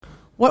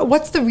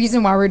What's the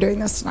reason why we're doing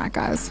this tonight,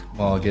 guys?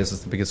 Well, I guess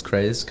it's the biggest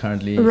craze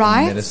currently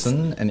Right? in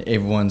medicine, and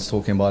everyone's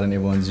talking about it and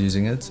everyone's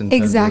using it.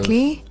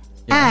 Exactly.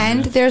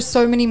 And there's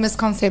so many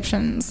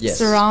misconceptions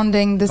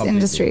surrounding this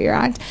industry,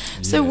 right?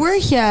 So we're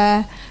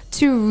here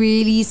to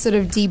really sort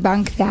of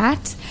debunk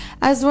that,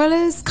 as well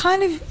as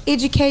kind of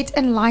educate,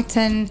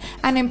 enlighten,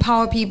 and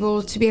empower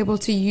people to be able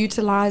to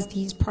utilize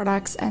these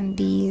products and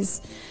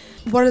these,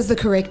 what is the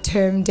correct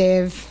term,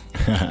 Dev?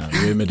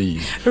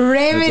 Remedies.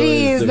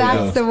 Remedies,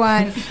 that's the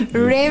one.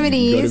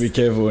 Remedies. You got to be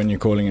careful when you're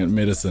calling it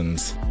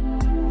medicines.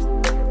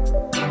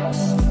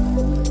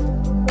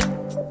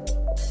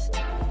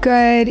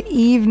 Good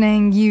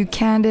evening, you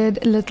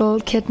candid little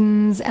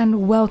kittens,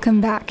 and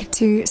welcome back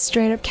to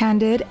Straight Up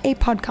Candid, a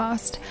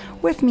podcast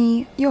with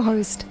me, your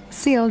host,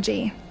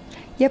 CLG.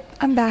 Yep,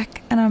 I'm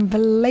back and I'm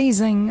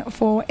blazing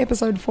for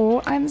episode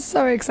 4. I'm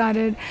so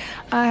excited.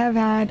 I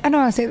know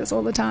I say this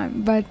all the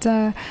time, but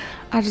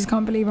I just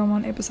can't believe I'm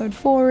on episode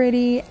 4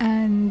 already,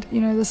 and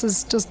you know, this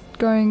is just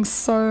going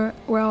so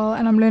well,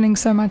 and I'm learning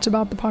so much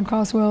about the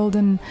podcast world,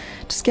 and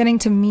just getting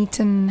to meet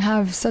and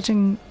have such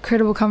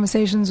incredible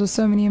conversations with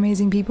so many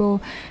amazing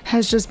people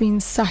has just been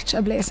such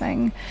a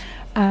blessing.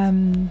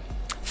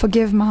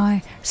 Forgive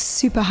my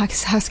super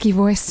husky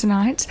voice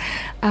tonight.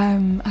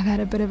 I've had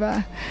a bit of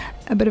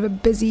a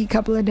busy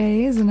couple of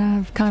days, and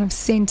I've kind of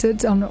sent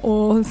it on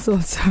all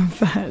sorts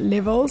of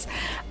levels.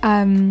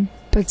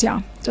 But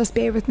yeah, just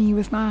bear with me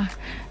with my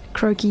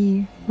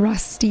croaky,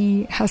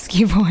 rusty,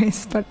 husky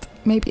voice, but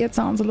maybe it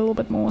sounds a little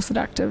bit more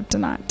seductive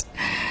tonight.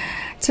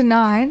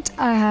 Tonight,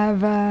 I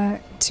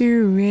have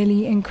 2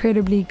 really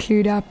incredibly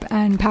clued up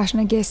and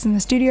passionate guests in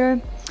the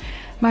studio.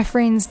 My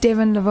friends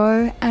Devin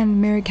Laveau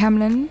and Merrick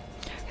Hamlin,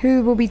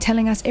 who will be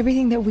telling us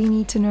everything that we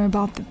need to know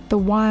about the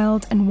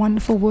wild and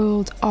wonderful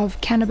world of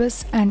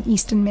cannabis and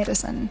Eastern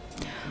medicine.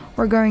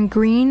 We're going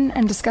green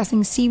and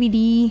discussing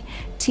CBD,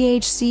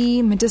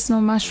 THC,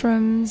 medicinal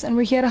mushrooms, and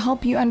we're here to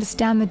help you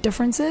understand the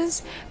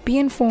differences, be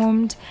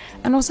informed,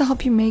 and also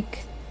help you make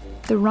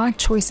the right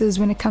choices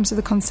when it comes to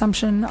the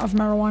consumption of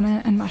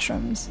marijuana and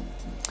mushrooms.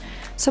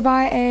 So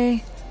by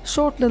a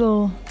short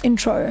little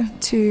intro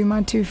to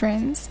my 2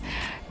 friends,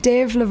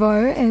 Dev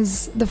Laveau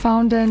is the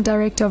founder and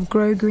director of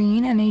Grow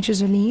Green and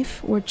Nature's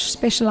Relief, which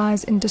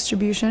specialize in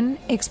distribution,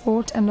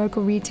 export, and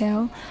local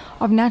retail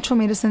of natural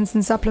medicines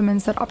and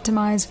supplements that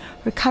optimize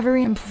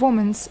recovery and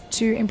performance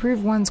to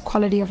improve one's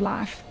quality of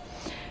life.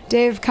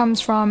 Dev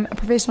comes from a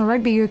professional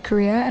rugby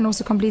career and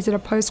also completed a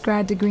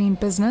postgrad degree in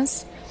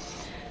business.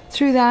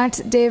 Through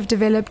that, Dev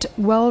developed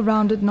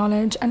well-rounded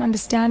knowledge and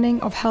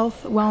understanding of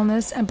health,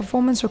 wellness, and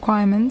performance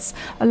requirements,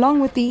 along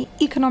with the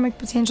economic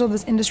potential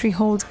this industry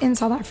holds in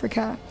South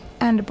Africa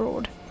and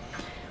abroad.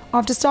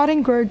 After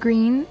starting Grow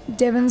Green,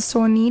 Devin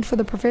saw a need for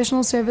the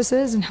professional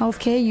services in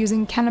healthcare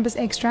using cannabis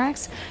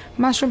extracts,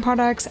 mushroom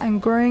products, and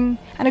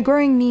a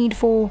growing need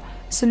for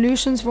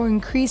solutions for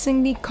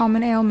increasingly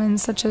common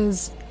ailments such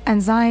as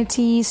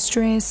anxiety,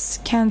 stress,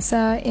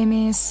 cancer,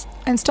 MS,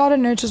 and started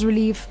Nature's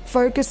Relief,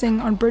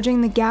 focusing on bridging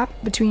the gap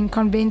between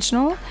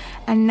conventional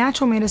and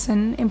natural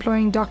medicine,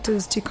 employing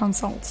doctors to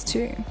consult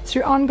too.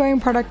 Through ongoing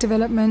product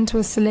development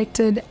with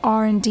selected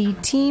R&D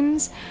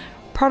teams,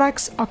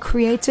 products are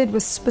created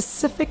with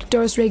specific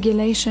dose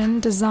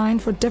regulation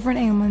designed for different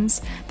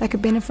ailments that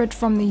could benefit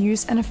from the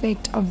use and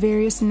effect of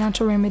various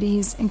natural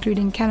remedies,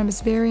 including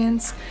cannabis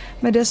variants,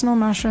 medicinal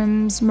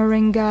mushrooms,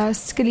 moringa,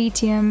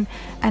 sciletium,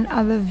 and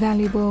other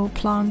valuable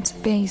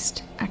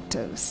plant-based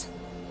actives.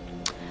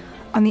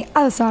 On the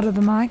other side of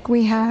the mic,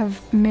 we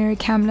have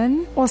Merrick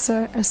Hamlin,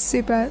 also a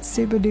super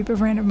duper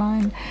friend of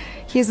mine.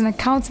 He is an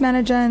accounts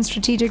manager and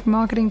strategic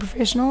marketing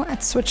professional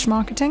at Switch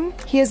Marketing.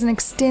 He has an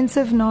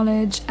extensive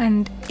knowledge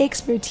and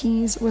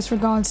expertise with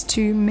regards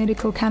to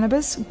medical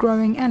cannabis,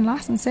 growing and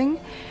licensing,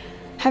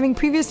 having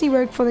previously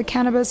worked for the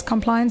Cannabis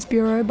Compliance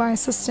Bureau by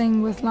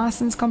assisting with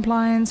license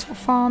compliance for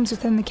farms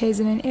within the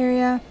KZN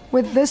area.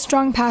 With this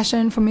strong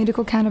passion for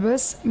medical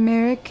cannabis,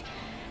 Merrick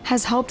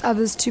has helped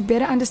others to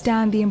better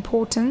understand the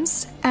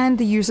importance and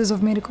the uses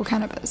of medical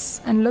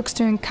cannabis, and looks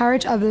to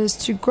encourage others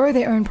to grow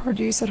their own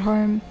produce at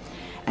home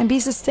and be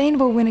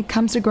sustainable when it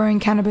comes to growing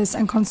cannabis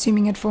and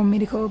consuming it for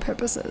medical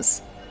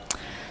purposes.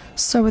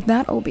 So with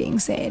that all being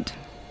said,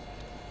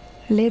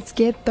 let's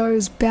get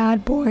those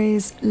bad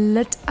boys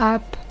lit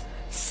up,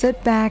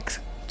 sit back,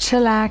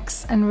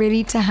 chillax, and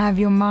ready to have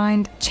your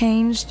mind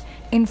changed,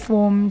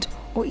 informed,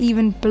 or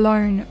even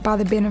blown by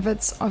the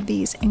benefits of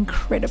these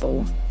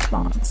incredible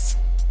plants.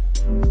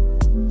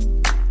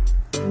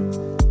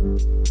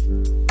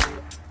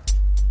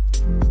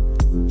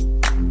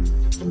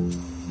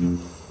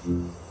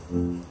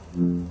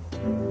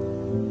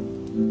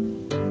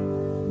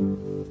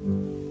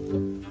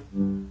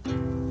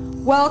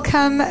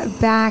 Welcome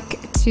back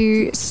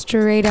to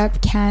Straight Up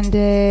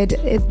Candid.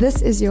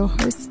 This is your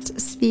host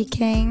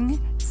speaking,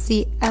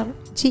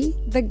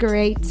 CLG the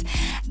Great,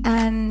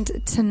 and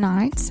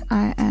tonight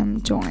I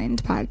am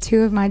joined by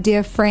 2 of my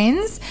dear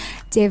friends,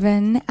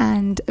 Devin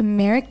and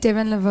Merrick.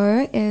 Devin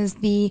Laveau is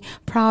the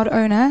proud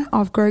owner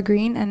of Grow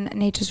Green and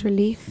Nature's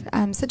Relief,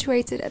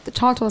 situated at the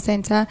Chartwell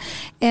Centre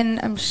in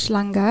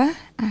Umhlanga,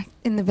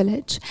 in the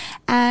village,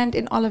 and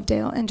in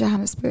Olivedale in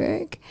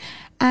Johannesburg.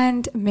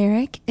 And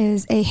Merrick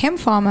is a hemp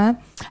farmer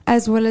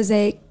as well as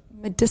a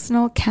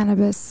medicinal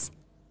cannabis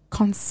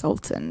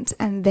consultant,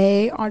 and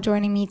they are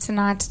joining me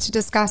tonight to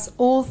discuss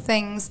all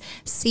things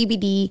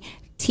CBD,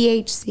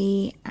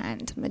 THC,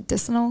 and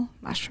medicinal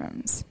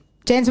mushrooms.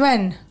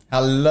 Gentlemen.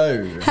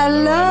 Hello.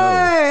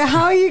 Hello.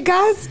 How are you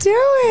guys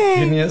doing?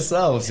 Give me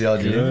yourselves,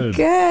 Good.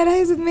 Good.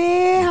 How's it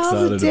me? How's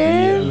Excited it to be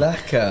here. doing?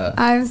 Lekker.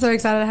 I'm so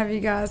excited to have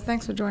you guys.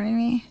 Thanks for joining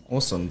me.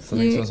 Awesome. So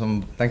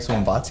You- thanks for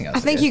inviting us.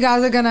 I think you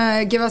guys are going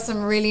to give us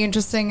some really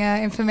interesting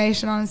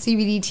information on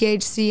CBD,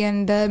 THC,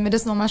 and the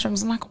medicinal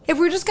mushrooms. I'm like, if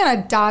we're just going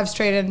to dive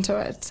straight into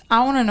it,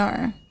 I want to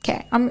know.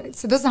 Okay,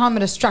 so this is how I'm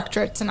going to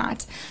structure it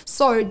tonight.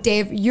 So,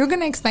 Dave, you're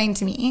going to explain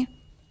to me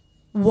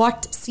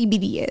what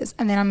CBD is,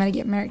 and then I'm going to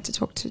get Merrick to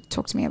talk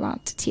to me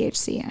about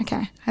THC.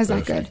 Okay, how's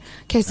that good? Perfect.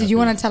 Okay, so you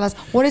want to tell us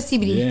what is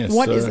CBD? Yes,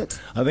 What so is it?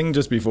 I think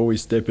just before we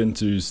step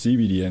into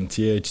CBD and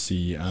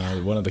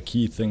THC, one of the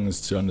key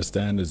things to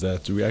understand is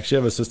that we actually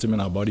have a system in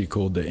our body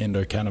called the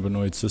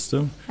endocannabinoid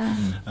system.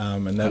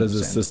 And that is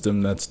a 100%.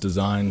 system that's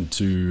designed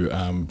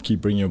to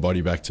keep bringing your body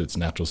back to its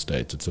natural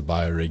state. It's a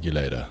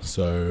bioregulator.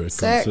 So it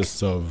Sick.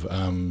 consists of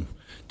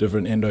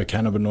different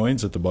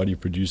endocannabinoids that the body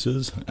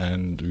produces,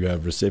 and we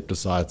have receptor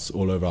sites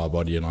all over our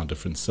body in our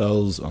different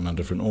cells, on our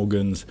different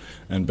organs,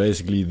 and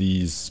basically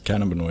these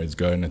cannabinoids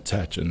go and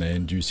attach and they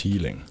induce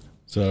healing.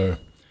 So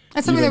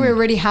That's something that we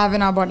already have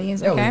in our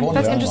bodies. Yeah, Okay, we've all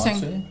that's done, interesting.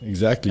 actually.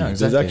 exactly, Yeah,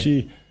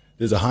 exactly.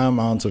 there's a high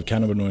amount of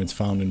cannabinoids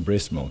found in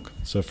breast milk.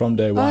 So from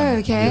day one,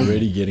 okay. we're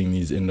already getting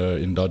these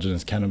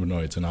endogenous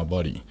cannabinoids in our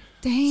body.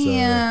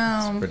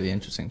 Damn. Pretty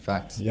interesting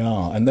fact.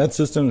 Yeah, and that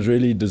system is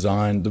really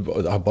designed.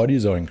 Our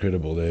bodies are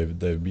incredible. They've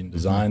been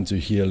designed to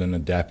heal and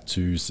adapt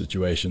to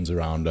situations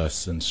around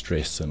us and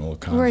stress and all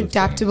kinds We're of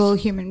adaptable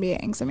things. human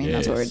beings. I mean,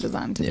 that's what we're Yes.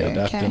 designed to Yeah, do.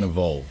 adapt Okay. and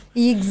evolve.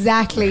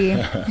 Exactly.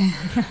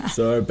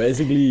 So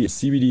basically,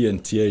 CBD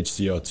and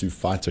THC are two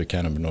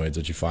phytocannabinoids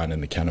that you find in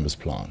the cannabis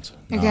plant.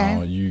 Okay.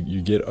 Now,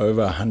 you get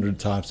over 100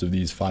 types of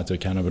these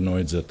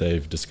phytocannabinoids that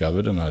they've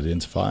discovered and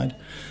identified,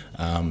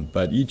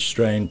 but each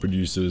strain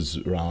produces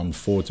around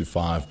 4 to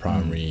 5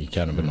 primary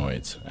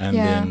cannabinoids. And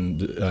Yeah.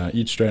 then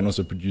each strain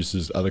also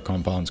produces other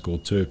compounds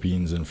called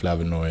terpenes and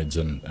flavonoids,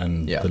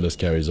 and Yeah. the list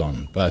carries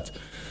on. But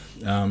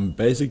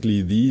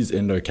basically, these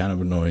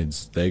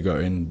endocannabinoids, they go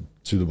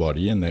into the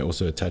body and they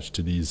also attach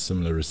to these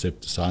similar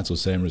receptor sites or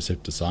same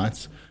receptor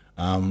sites.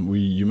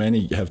 You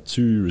mainly have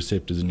two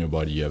receptors in your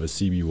body. You have a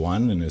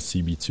CB1 and a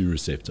CB2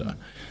 receptor,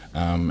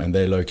 and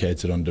they're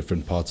located on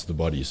different parts of the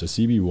body. So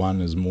CB1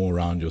 is more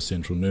around your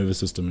central nervous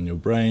system and your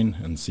brain,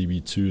 and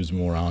CB2 is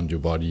more around your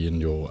body and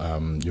your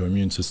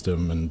immune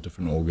system and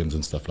different organs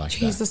and stuff like Jeez,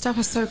 that. the stuff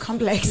is so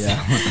complex.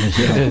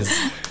 It is.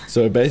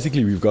 So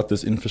basically, we've got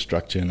this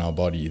infrastructure in our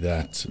body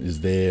that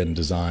is there and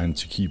designed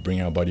to keep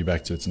bringing our body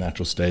back to its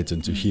natural state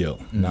and to heal.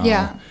 Now,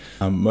 Yeah.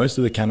 most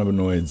of the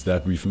cannabinoids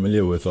that we're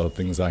familiar with are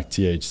things like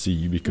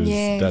THC, because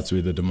Yes. that's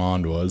where the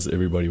demand was.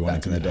 Everybody wanted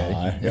Back to in the get day.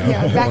 high. Yeah, back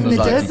in Everyone the was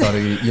like, days.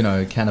 you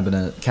got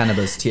to,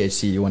 cannabis,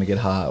 THC, you want to get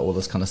high, all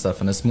this kind of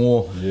stuff. And it's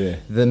more Yeah.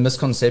 the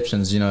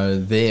misconceptions,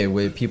 there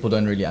where people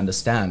don't really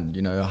understand,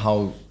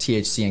 how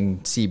THC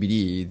and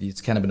CBD,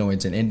 these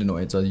cannabinoids and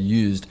endinoids are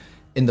used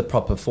in the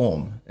proper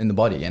form in the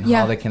body, and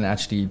Yeah. how they can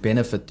actually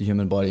benefit the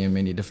human body in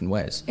many different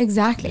ways.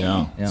 Exactly.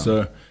 Yeah. Yeah.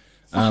 So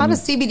So how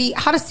does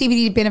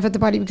CBD benefit the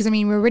body? Because I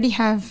mean, we already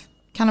have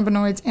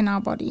cannabinoids in our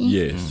body.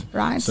 yes.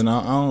 Right. So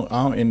now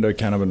our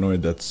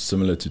endocannabinoid that's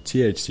similar to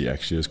THC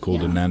actually is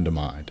called Yeah.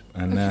 anandamide,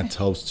 and that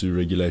helps to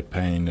regulate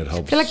pain. It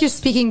helps. I feel like you're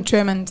speaking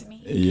German to me.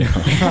 Yeah.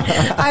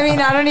 I mean,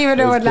 I don't even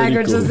know what That's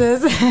pretty language cool.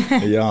 this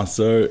is. Yeah,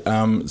 so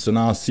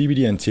now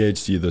CBD and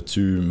THC are the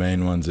two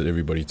main ones that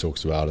everybody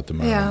talks about at the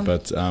moment. Yeah.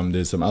 But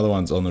there's some other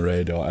ones on the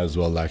radar as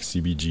well, like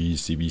CBG,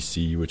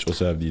 CBC, which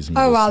also have these.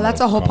 Oh wow,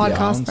 that's a whole medicinal podcast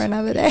compounds. for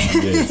another day.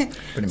 Yes.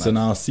 Pretty So much.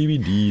 now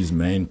CBD's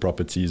main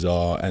properties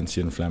are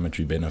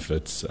anti-inflammatory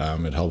benefits.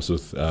 It helps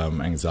with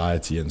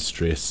anxiety and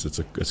stress.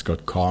 It's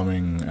got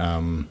calming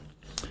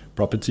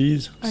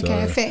properties. Okay, So,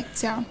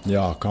 effects, yeah.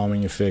 yeah,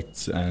 calming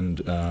effects. And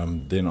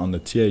then on the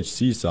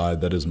THC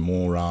side, that is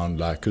more around,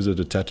 like, because it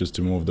attaches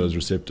to more of those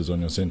receptors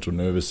on your central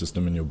nervous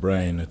system in your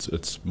brain,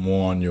 it's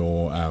more on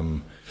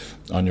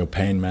your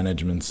pain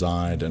management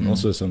side, and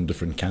also some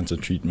different cancer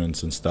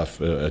treatments and stuff.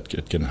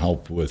 It can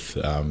help with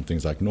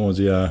things like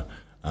nausea,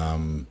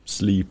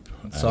 sleep,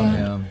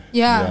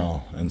 Yeah.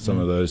 and some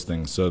of those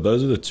things. So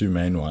those are the two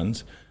main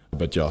ones.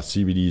 But yeah,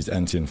 CBD's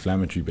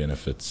anti-inflammatory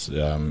benefits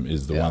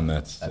is the one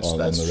that's on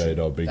the true.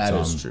 radar big That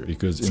time, is true.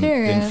 because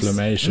Serious?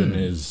 inflammation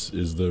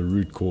is the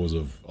root cause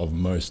of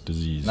most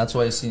disease. And that's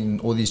why you're seeing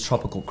all these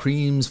tropical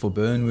creams for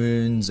burn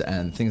wounds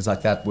and things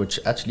like that, which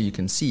actually you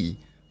can see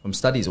from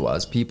studies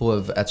wise, people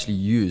have actually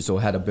used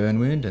or had a burn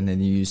wound and then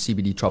you use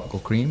CBD tropical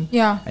cream.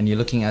 Yeah. And you're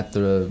looking at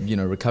the,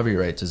 recovery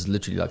rate is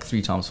literally like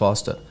 3 times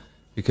faster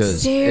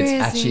because Seriously?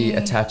 it's actually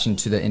attaching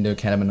to the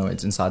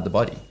endocannabinoids inside the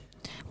body.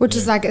 which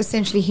is like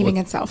essentially healing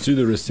itself. To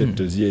the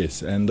receptors,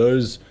 yes. And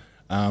those,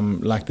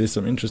 like there's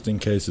some interesting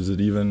cases. It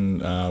even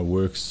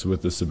works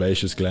with the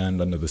sebaceous gland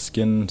under the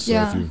skin. So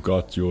if you've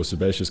got your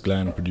sebaceous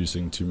gland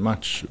producing too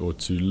much or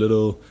too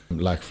little,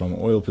 like from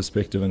oil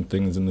perspective and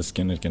things in the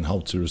skin, it can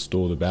help to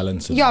restore the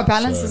balance.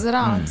 Balances it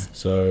out.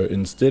 So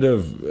instead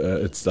of,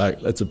 it's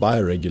a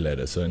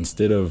bioregulator. So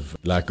instead of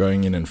like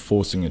going in and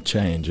forcing a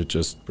change, it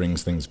just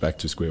brings things back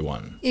to square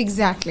one.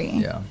 Exactly.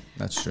 Yeah,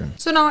 that's true.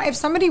 So now if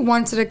somebody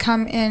wanted to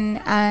come in,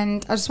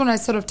 and I just want to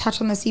sort of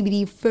touch on the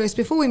CBD first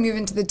before we move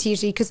into the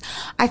THC, because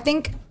I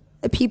think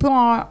people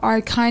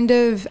are kind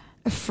of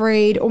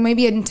afraid or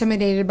maybe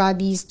intimidated by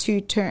these two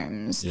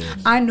terms.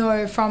 Yes. I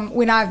know from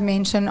when I've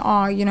mentioned,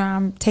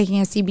 I'm taking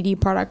a CBD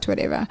product,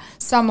 whatever,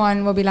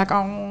 someone will be like,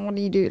 oh, what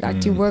do you do? Like,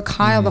 do you work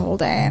high the whole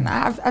day? And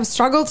I've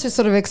struggled to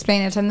sort of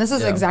explain it. And this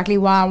is exactly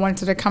why I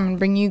wanted to come and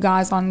bring you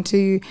guys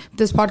onto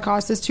this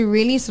podcast, is to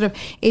really sort of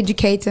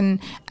educate and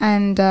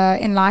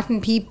enlighten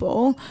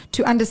people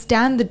to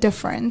understand the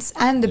difference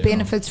and the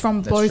benefits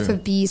from both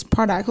of these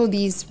products or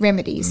these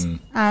remedies.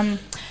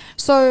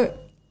 So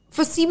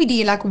for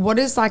CBD, like, what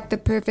is like the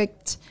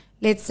perfect,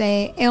 let's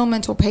say,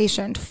 ailment or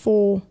patient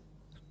for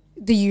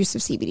the use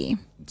of CBD?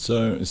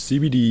 So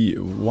CBD,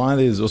 why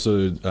there's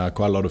also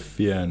quite a lot of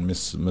fear and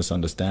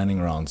misunderstanding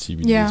around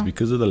CBD is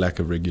because of the lack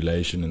of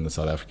regulation in the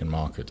South African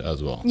market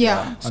as well.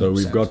 Yeah. So 100%.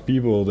 we've got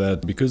people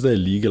that, because they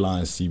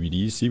legalize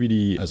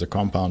CBD as a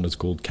compound is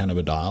called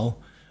cannabidiol,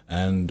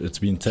 and it's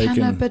been taken...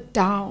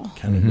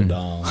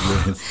 Cannabidiol,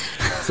 yes.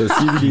 So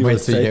CBD Wait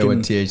was till you hear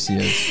what taken... THC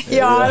is.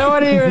 Yeah, I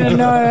don't even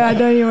know. I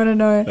don't even want to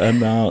know. And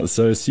now,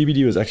 so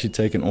CBD was actually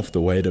taken off the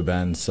WADA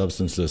banned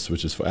substance list,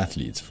 which is for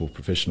athletes, for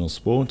professional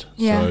sport.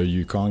 Yeah. So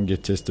you can't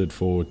get tested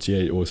for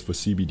TA or for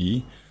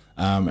CBD.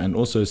 And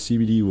also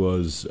CBD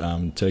was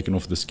taken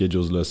off the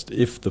schedules list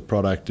if the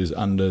product is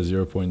under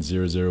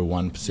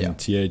 0.001%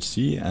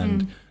 THC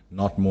and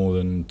not more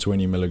than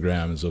 20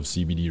 milligrams of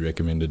CBD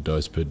recommended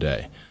dose per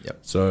day. Yep.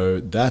 So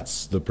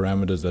that's the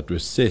parameters that were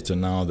set.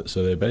 And now,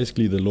 so they're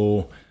basically, the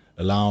law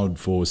allowed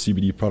for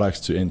CBD products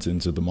to enter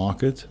into the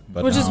market.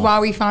 But Which is why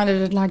we found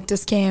it at like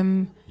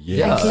Discam.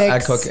 Yeah, and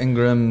Clicks. Adcock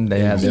Ingram, they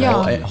had their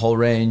Yeah. whole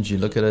range. You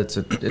look at it,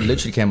 it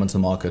literally came onto the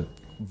market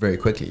very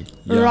quickly.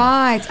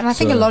 Right. And I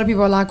think a lot of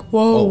people are like,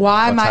 whoa,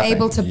 why am what's I happening?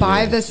 able to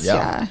buy Yes. this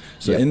here?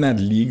 So in that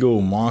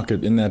legal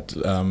market, in that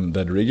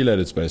that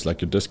regulated space,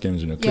 like your Discams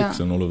and your Clicks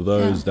and all of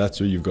those, that's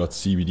where you've got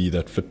CBD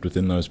that fit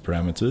within those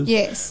parameters.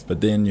 Yes.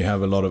 But then you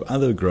have a lot of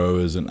other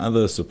growers and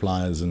other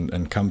suppliers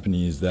and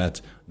companies that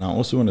now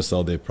also want to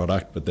sell their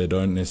product, but they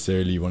don't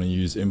necessarily want to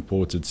use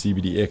imported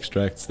CBD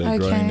extracts. They're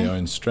growing their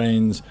own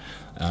strains.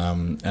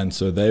 And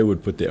so they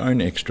would put their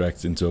own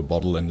extracts into a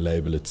bottle and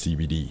label it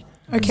CBD.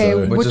 Okay,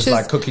 So- Which is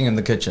like cooking in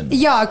the kitchen.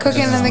 Yeah,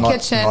 cooking This in is the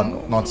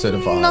kitchen. Not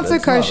certified. Not so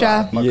It's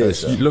kosher. Not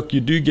Yes, kosher. look,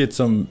 you do get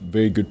some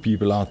very good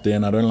people out there,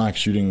 and I don't like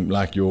shooting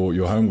like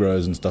your home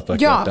growers and stuff like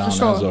that down for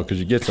sure. as well, because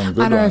you get some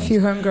good I know ones. a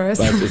few home growers.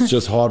 But it's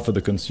just hard for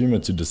the consumer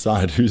to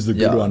decide who's the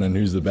good one and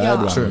who's the bad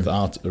one True.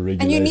 without a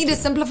regulation. And you need to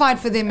simplify it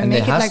for them and, And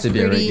make there it has like to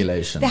be a pretty.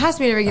 regulation. There has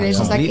to be a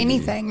regulation, like Completely.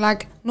 anything.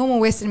 Like normal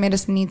Western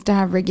medicine needs to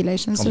have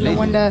regulations. So no Completely.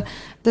 wonder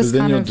this Because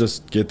then kind you'll of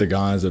just get the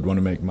guys that want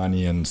to make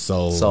money and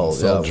sell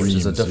Which dreams,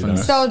 is a different,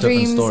 sell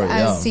different dreams story.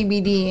 as Yeah.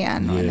 CBD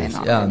and they're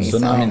not Yeah, really so I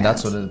selling mean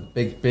that's it. what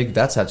a big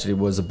that's actually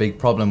was a big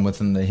problem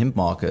within the hemp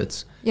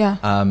markets.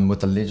 Yeah. With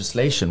the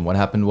legislation, what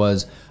happened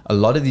was a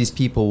lot of these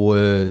people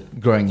were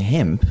growing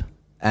hemp,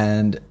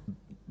 and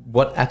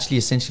what actually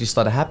essentially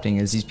started happening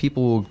is these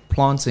people were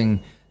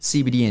planting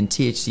CBD and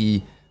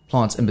THC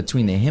plants in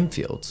between their hemp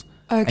fields.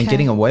 Okay. And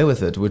getting away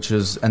with it, which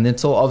was, and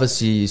until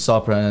obviously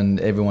SAPRA and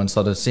everyone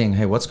started seeing,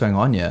 hey, what's going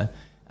on here?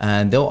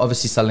 And they were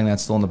obviously selling that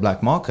still in the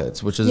black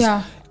markets, which is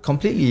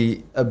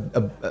completely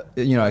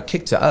a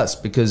kick to us,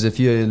 because if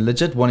you're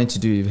legit wanting to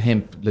do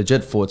hemp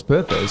legit for its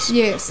purpose,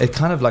 it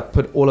kind of like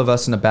put all of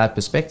us in a bad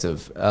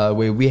perspective,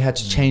 where we had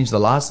to change the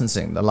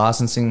licensing. The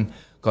licensing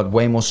got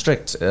way more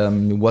strict.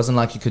 It wasn't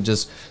like you could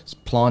just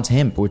plant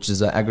hemp, which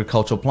is an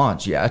agricultural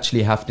plant. You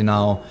actually have to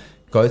now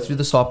go through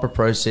the SAPRA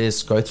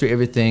process, go through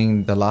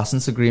everything. The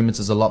license agreements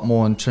is a lot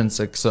more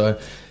intrinsic, so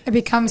it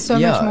becomes so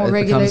much more regulated.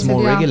 It becomes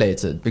more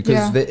regulated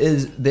because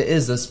there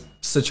is this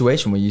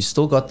situation where you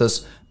still got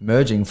this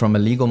merging from a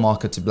legal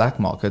market to black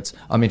markets.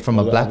 I mean, from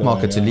a black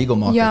market to legal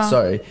market.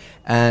 Sorry,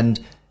 and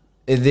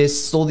there's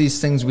still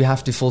these things we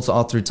have to filter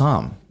out through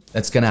time.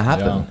 It's going to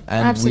happen,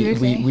 and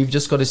we've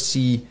just got to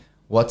see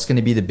what's going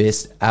to be the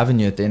best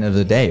avenue at the end of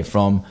the day,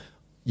 from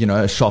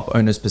a shop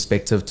owner's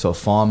perspective to a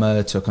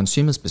farmer to a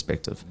consumer's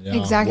perspective.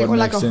 Exactly. What Or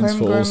like makes a sense home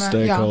for all grower.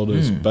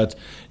 stakeholders. But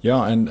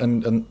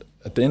and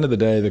at the end of the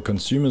day, the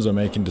consumers are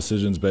making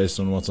decisions based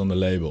on what's on the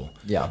label.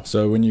 Yeah.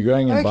 So when you're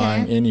going and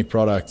buying any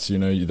products,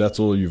 that's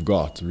all you've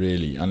got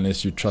really,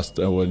 unless you trust,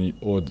 or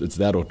it's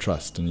that or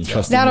trust, and you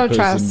trust the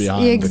person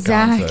behind the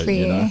counter.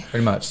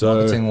 Pretty much. So,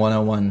 marketing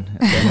 101 at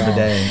the end of the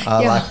day.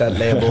 I like that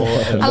label.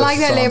 I like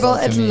that label.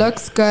 It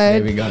looks good.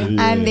 There we go.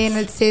 And then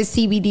it says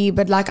CBD,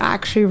 but like I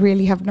actually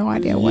really have no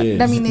idea what.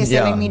 I mean, they're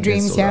selling me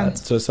dreams here. That.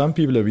 So some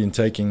people have been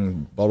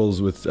taking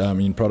bottles with,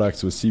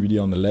 products with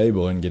CBD on the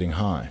label and getting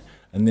high.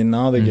 And then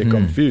now they get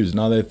confused.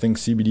 Now they think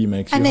CBD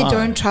makes you high. And they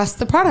don't trust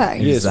the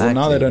product. Yes, well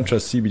now they don't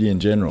trust CBD in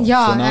general.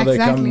 Yeah, so now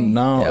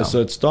exactly.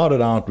 So it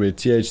started out where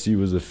THC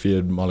was a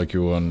feared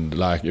molecule, and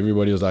like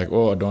everybody was like,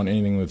 oh, I don't want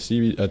anything with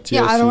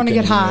THC. I don't want to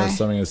get high.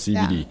 Something with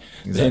CBD.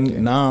 Exactly.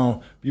 Then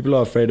now people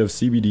are afraid of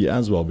CBD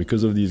as well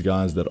because of these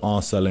guys that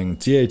are selling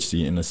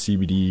THC in a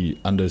CBD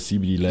under a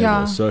CBD label.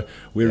 Yeah. So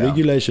where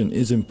regulation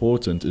is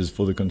important is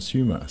for the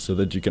consumer, so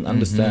that you can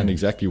understand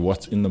exactly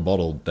what's in the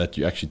bottle that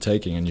you're actually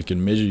taking, and you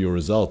can measure your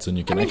results, and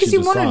you can because you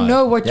want to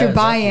know what you're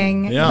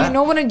buying. Yeah. You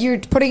know what you're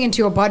putting into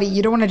your body.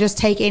 You don't want to just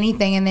take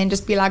anything and then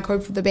just be like,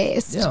 hope for the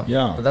best.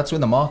 Yeah. But that's where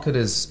the market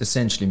is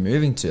essentially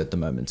moving to at the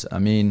moment. I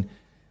mean,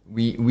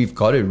 we've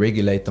got to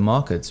regulate the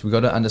markets. We've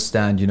got to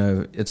understand,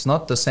 it's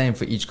not the same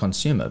for each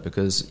consumer,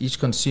 because each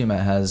consumer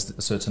has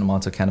a certain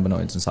amount of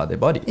cannabinoids inside their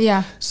body.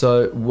 Yeah.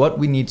 So what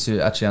we need to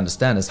actually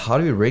understand is, how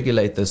do we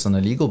regulate this on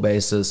a legal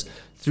basis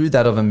through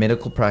that of a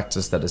medical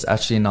practice that is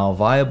actually now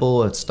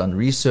viable? It's done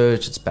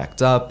research, it's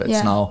backed up.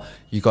 It's now,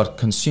 you got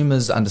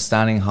consumers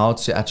understanding how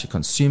to actually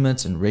consume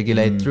it and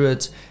regulate through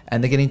it,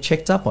 and they're getting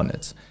checked up on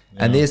it.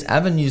 Yeah. And there's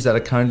avenues that are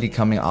currently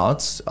coming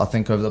out, I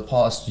think over the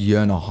past year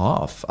and a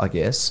half, I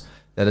guess,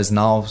 that is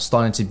now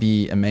starting to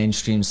be a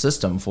mainstream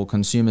system for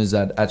consumers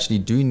that actually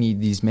do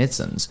need these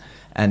medicines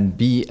and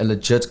be a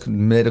legit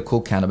medical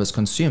cannabis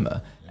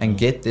consumer and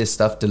get their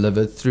stuff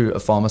delivered through a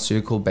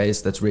pharmaceutical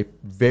base that's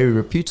very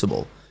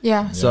reputable.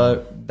 Yeah.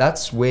 So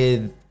that's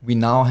where we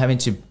now having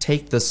to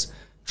take this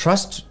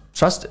trust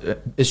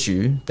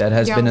issue that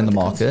has been in the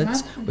market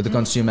with the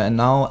consumer, and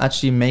now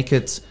actually make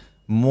it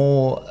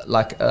more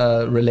like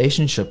a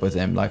relationship with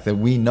them, like that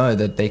we know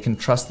that they can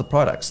trust the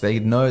products. They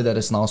know that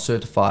it's now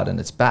certified and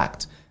it's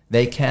backed.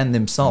 They can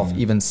themselves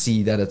even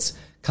see that it's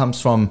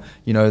comes from,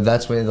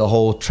 that's where the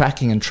whole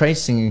tracking and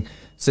tracing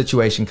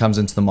situation comes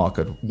into the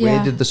market.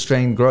 Where did the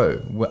strain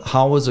grow?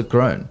 How was it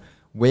grown?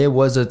 Where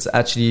was it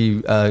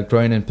actually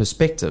grown in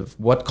perspective?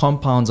 What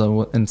compounds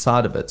are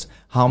inside of it?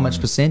 How much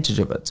percentage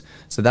of it?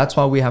 So that's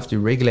why we have to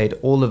regulate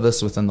all of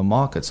this within the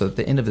market, so at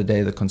the end of the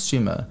day, the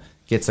consumer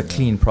gets a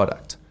clean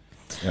product.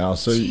 Yeah,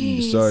 so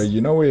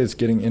where it's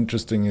getting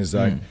interesting is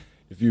like,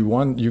 if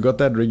you got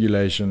that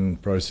regulation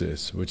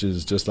process, which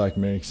is just like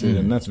Merrick said,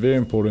 and that's very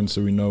important,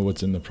 so we know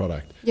what's in the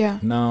product. Yeah.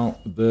 Now,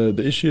 the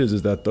issue is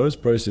that those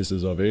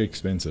processes are very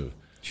expensive.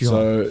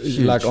 Sure.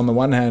 So, like on the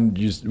one hand,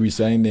 we're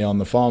saying there on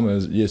the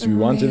farmers, yes, we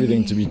want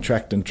everything to be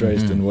tracked and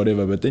traced and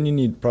whatever, but then you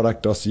need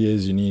product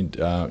dossiers, you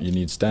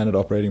need standard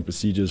operating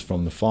procedures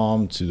from the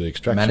farm to the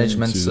extraction,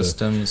 management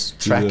systems,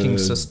 tracking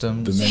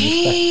systems, the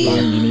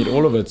manufacturing. You need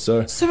all of it.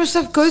 So much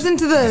stuff goes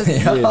into this.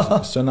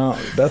 Yes. So now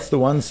that's the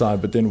one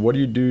side, but then what do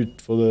you do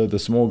for the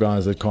small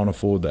guys that can't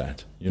afford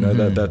that?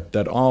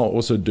 That are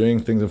also doing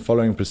things and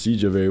following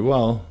procedure very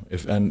well.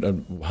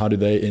 And how do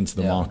they enter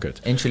the market?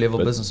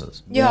 Entry-level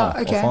businesses.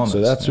 Okay. So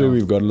that's where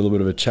we've got a little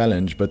bit of a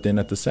challenge. But then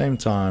at the same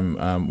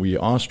time, we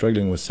are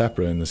struggling with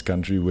SAHPRA in this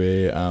country,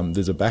 where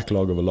there's a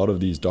backlog of a lot of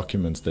these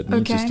documents that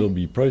need to still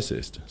be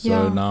processed.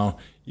 So now,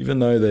 even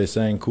though they're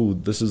saying, cool,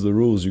 this is the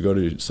rules, you got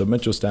to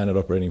submit your standard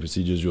operating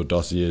procedures, your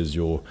dossiers,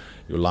 your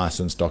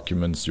license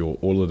documents,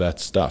 all of that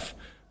stuff.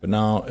 But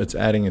now it's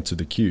adding it to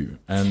the queue,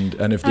 and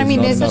if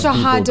there's such a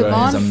high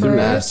demand for it. There's a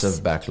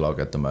massive backlog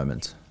at the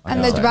moment,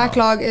 and the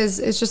backlog is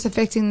just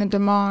affecting the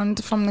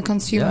demand from the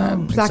consumer. Yeah,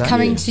 like exactly.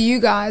 coming to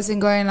you guys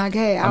and going like,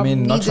 "Hey, I need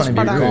not this trying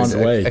to be product."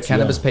 rude. A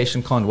cannabis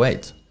patient can't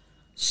wait.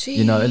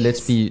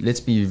 Jeez.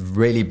 Let's be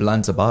really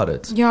blunt about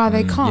it. Yeah,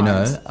 they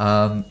can't.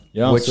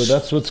 So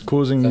that's what's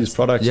causing these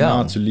products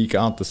now to leak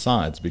out the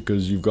sides,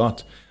 because you've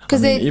got.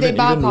 Because they're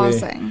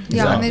bypassing. Exactly.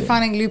 And they're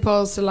finding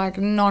loopholes to like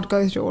not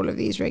go through all of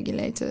these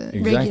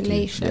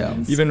regulations. Yeah.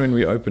 Even when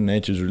we opened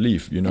Nature's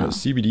Relief,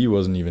 CBD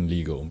wasn't even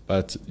legal.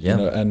 But,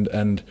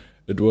 and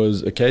it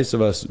was a case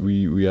of us,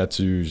 we had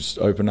to just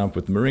open up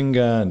with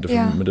moringa and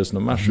different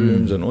medicinal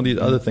mushrooms and all these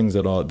other things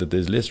that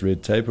there's less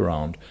red tape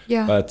around.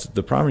 Yeah. But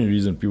the primary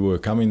reason people were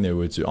coming there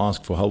were to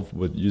ask for help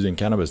with using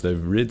cannabis.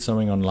 They've read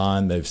something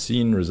online, they've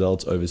seen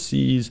results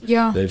overseas,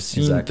 they've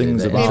seen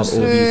things about all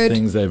these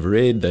things, they've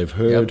read, they've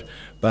heard,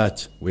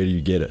 but where do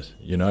you get it?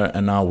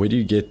 And now where do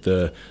you get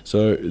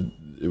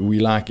we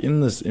like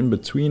in this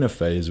in-betweener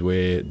phase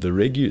where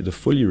the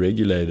fully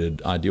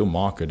regulated ideal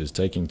market is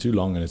taking too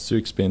long and it's too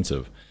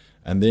expensive.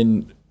 And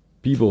then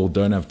people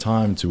don't have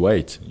time to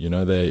wait.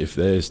 If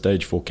they're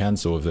stage 4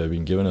 cancer, or if they've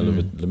been given a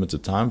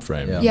limited time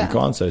frame, you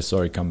can't say,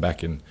 sorry, come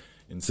back in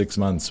 6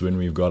 months when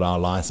we've got our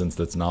license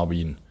that's now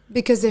been...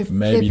 Because they've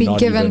been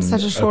given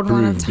such a short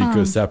amount of time.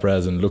 Because SAHPRA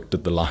hasn't looked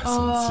at the license,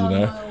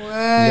 My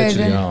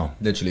word.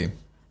 Literally.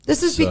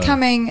 This is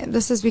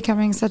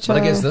becoming such But I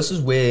guess this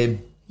is where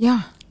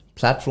yeah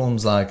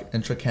platforms like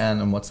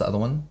Intracan and what's the other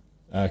one?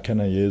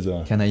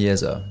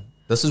 Canayeza.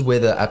 This is where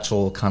the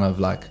actual kind of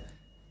like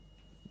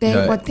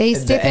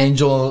the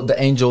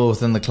angel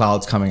within the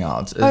clouds coming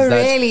out.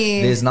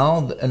 Really? There's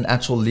now an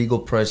actual legal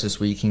process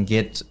where you can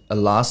get a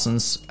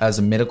license as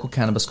a medical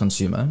cannabis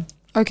consumer.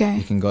 Okay.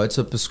 You can go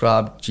to a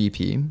prescribed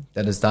GP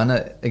that has done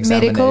an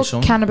examination.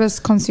 Medical cannabis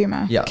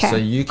consumer. Yeah. Okay. So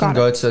you can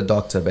go to a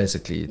doctor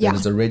basically that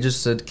is a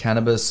registered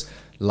cannabis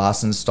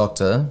licensed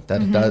doctor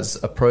that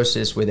does a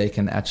process where they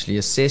can actually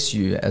assess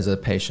you as a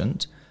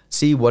patient.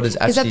 See what is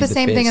actually Is that the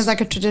same thing best. as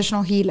like a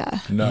traditional healer?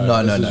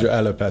 No. This is your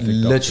allopathic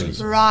Literally.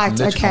 doctors.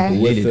 Right, okay.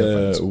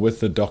 With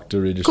the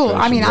doctor registration. Cool.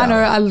 I mean, I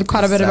know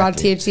quite a bit about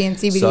THC and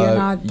CBD, So and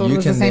I thought it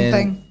was the same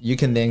thing. You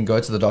can then go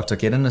to the doctor,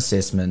 get an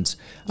assessment,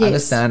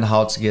 understand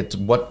how to get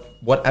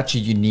what actually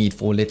you need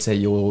for, let's say,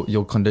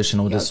 your condition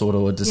or disorder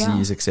or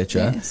disease,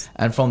 etc. Yes.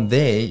 And from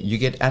there, you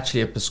get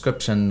actually a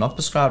prescription, not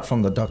prescribed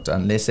from the doctor,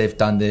 unless they've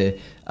done their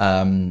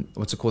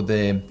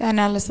the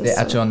analysis. The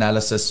actual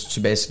analysis to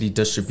basically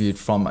distribute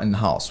from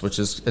in-house, which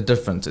is a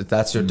different.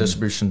 That's your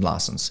distribution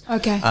license.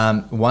 Okay.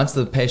 Once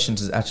the patient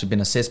has actually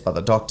been assessed by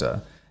the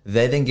doctor,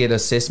 they then get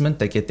assessment.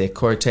 They get their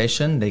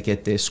quotation. They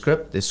get their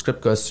script. Their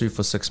script goes through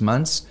for 6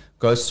 months.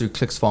 Goes through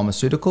Clicks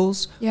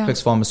Pharmaceuticals. Yeah.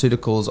 Clicks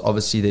Pharmaceuticals,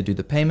 obviously they do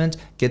the payment,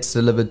 gets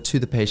delivered to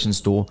the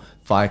patient's door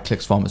via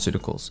Clicks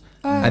Pharmaceuticals.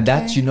 And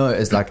that,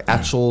 is like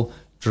actual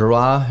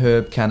dry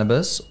herb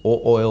cannabis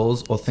or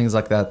oils or things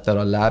like that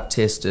are lab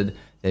tested.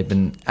 They've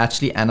been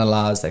actually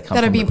analyzed. They come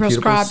That'll from be a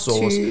reputable prescribed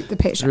source to the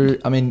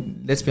patient.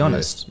 Let's be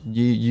honest.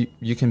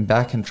 You can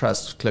back and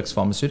trust Clicks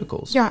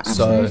Pharmaceuticals. Yeah,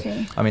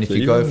 absolutely. So, if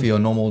you go for your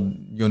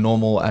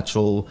normal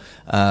actual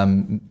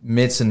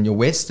medicine, your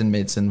Western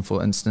medicine,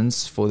 for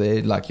instance, for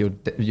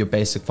your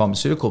basic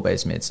pharmaceutical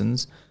based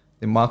medicines,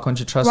 then why can't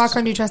you trust? Why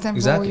can't you trust them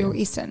exactly. for your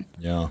Eastern?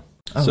 Yeah.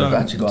 So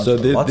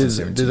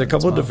there's a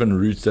couple of different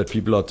routes that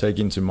people are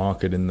taking to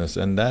market in this,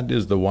 and that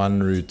is the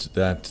one route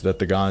that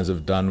the guys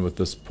have done with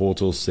this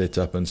portal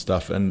setup and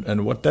stuff,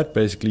 and what that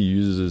basically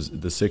uses is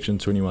the Section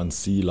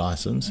 21C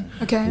license,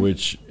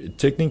 which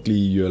technically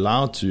you're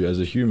allowed to, as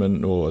a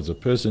human or as a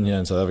person here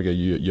in South Africa,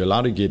 you're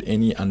allowed to get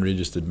any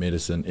unregistered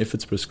medicine if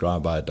it's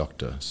prescribed by a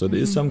doctor. So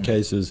there is some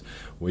cases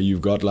where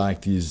you've got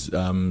like these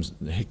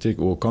hectic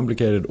or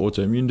complicated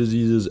autoimmune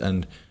diseases,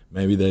 and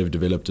maybe they've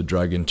developed a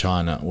drug in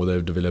China or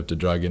they've developed a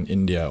drug in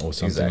India or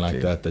something like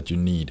that you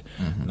need.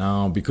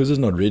 Now, because it's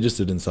not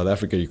registered in South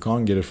Africa, you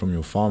can't get it from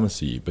your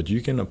pharmacy, but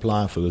you can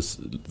apply for this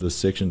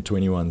Section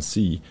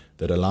 21C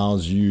that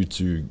allows you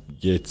to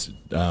get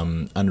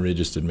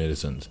unregistered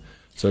medicines.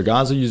 So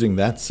guys are using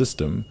that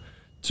system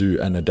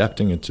and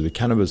adapting it to the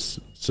cannabis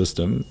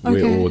system,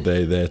 where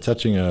they're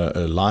touching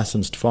a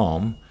licensed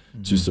farm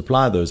to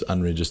supply those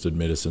unregistered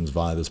medicines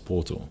via this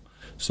portal.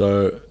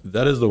 So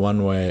that is the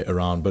one way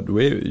around. But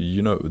where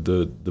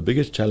the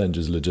biggest challenge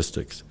is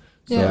logistics.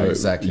 Yeah,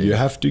 exactly. You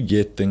have to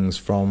get things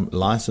from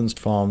licensed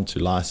farm to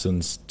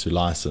license to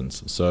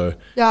license. So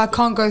I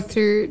can't go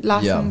through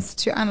license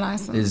to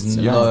unlicensed. There's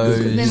no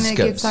then it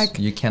gets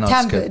you cannot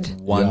tampered.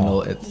 skip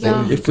one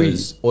thing. If we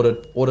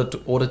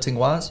auditing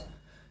wise,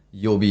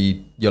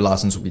 your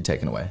license will be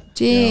taken away.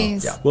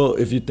 Jeez. Yeah. Well,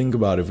 if you think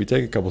about it, if we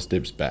take a couple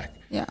steps back.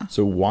 Yeah.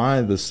 So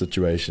why this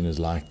situation is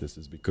like this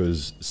is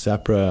because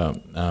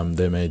SAHPRA,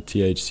 they made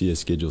THC a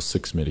Schedule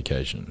 6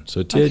 medication.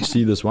 So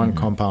THC, this one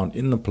compound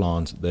in the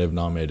plant, they've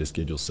now made a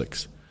Schedule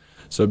 6.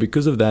 So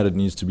because of that, it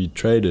needs to be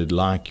traded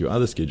like your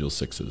other Schedule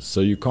 6s.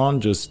 So you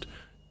can't just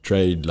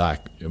trade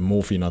like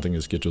morphine, I think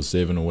is Schedule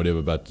 7 or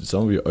whatever, but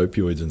some of your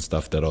opioids and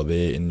stuff that are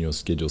there in your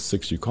Schedule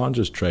 6, you can't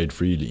just trade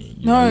freely.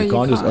 You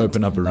can't just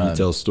open up a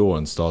retail store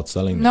and start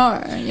selling them. No,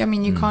 I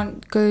mean, you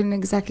can't go and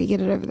exactly get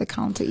it over the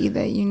counter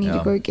either. You need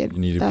to go get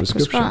that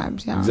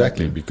prescribed. Yeah.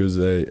 Exactly, because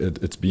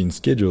it's been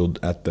scheduled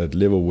at that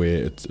level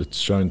where it's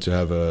shown to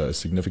have a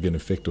significant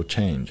effect or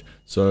change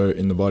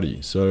in the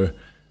body. So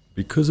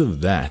because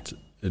of that,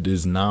 it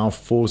is now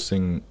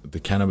forcing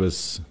the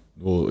cannabis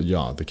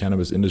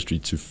industry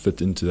to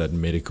fit into that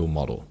medical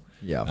model.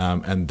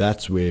 Yeah. And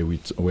that's where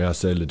I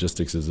say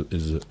logistics is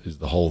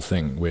the whole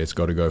thing, where it's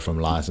got to go from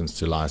license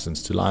to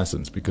license to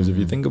license. Because if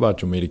you think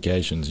about your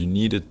medications, you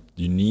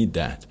need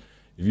that.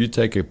 If you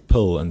take a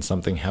pill and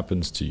something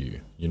happens to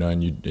you,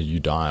 and you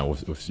die, or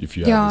if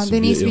you have there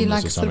needs to be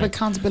like sort of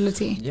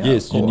accountability. Yeah,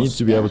 yes, you need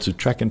to be able to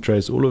track and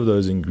trace all of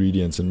those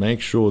ingredients and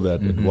make sure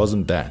that it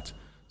wasn't that.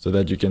 So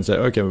that you can say,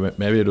 okay,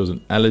 maybe it was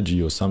an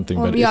allergy or something.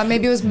 Or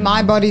maybe it was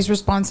my body's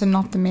response and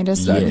not the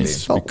medicine.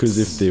 Yes, because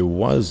if there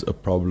was a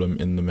problem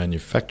in the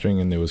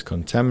manufacturing and there was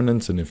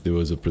contaminants and if there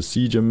was a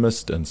procedure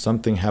missed and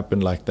something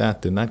happened like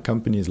that, then that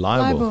company is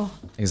liable.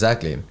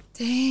 Exactly.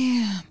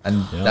 Damn.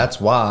 And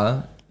that's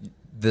why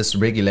this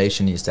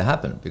regulation needs to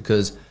happen,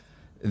 because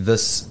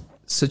this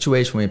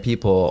situation where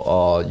people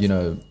are,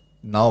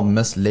 now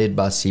misled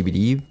by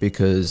CBD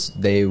because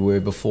they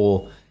were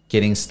before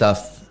getting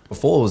stuff.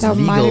 Before it was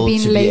legal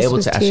to be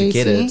able to actually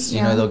get it,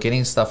 they're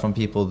getting stuff from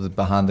people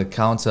behind the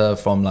counter,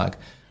 from like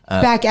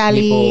back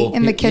alley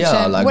in the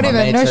kitchen, like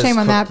whatever. No shame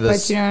on that,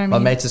 but you know what I mean. My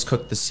mate has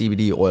cooked the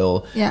CBD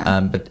oil,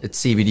 Yeah. But it's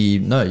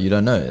CBD. No, you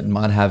don't know. It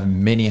might have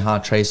many high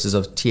traces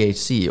of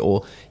THC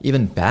or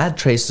even bad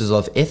traces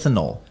of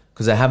ethanol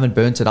because they haven't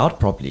burnt it out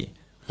properly,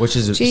 which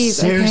is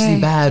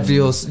seriously bad for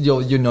your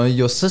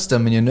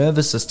system and your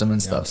nervous system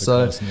and stuff.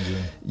 So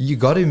you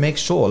got to make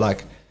sure,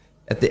 like,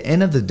 at the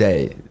end of the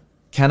day,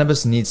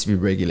 cannabis needs to be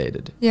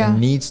regulated. Yeah. It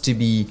needs to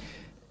be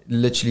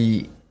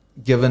literally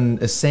given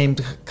the same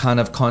kind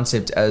of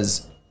concept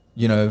as,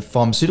 you know,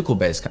 pharmaceutical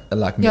based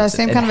like medicine.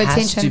 Same kind of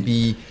attention. It has to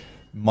be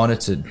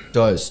monitored,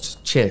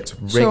 dosed, checked,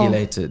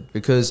 regulated,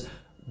 because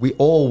we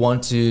all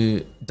want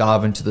to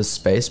dive into this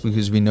space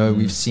because we know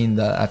we've seen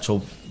the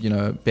actual, you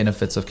know,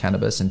 benefits of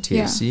cannabis and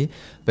THC,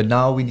 but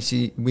now we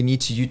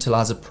need to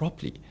utilize it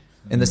properly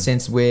in the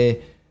sense where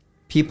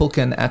people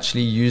can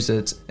actually use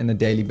it in a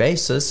daily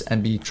basis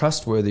and be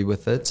trustworthy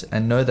with it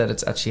and know that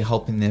it's actually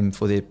helping them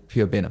for their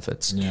pure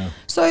benefits. Yeah.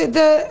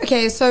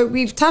 So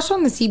we've touched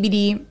on the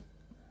CBD,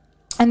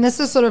 and this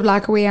is sort of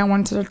like a way I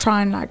wanted to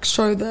try and like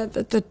show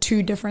the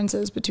two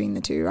differences between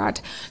the two,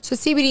 right? So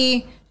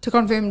CBD, to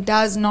confirm,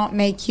 does not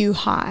make you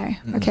high,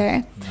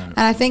 okay? No. And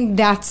I think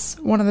that's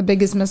one of the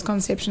biggest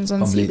misconceptions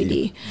on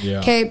CBD. Yeah.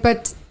 Okay,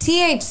 but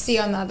THC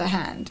on the other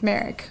hand,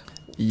 Merrick,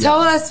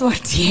 tell us what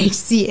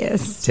THC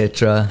is.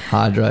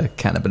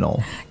 Tetrahydrocannabinol.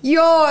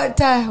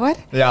 What?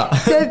 Yeah.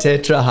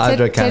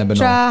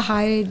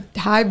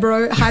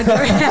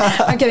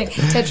 Tetrahydrocannabinol. I'm kidding.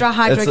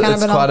 Tetrahydrocannabinol.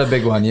 It's quite a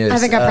big one, yes. I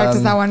think I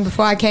practiced that one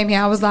before I came here.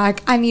 I was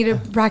like, I need to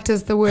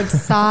practice the word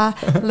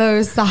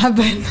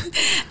psilocybin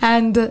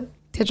and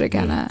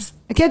tetracannabinol.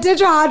 Okay,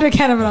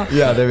 tetrahydrocannabinol.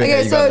 Yeah, there we go.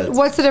 Okay, so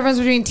what's the difference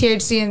between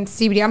THC and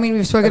CBD? I mean,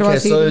 we've spoken about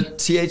CBD. So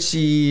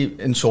THC,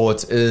 in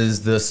short,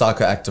 is the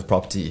psychoactive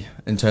property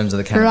in terms of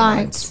the cannabinoids.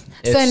 Right.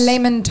 So in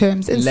layman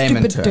terms, in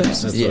stupid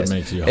terms. That's what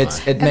makes you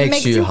high. It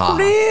makes you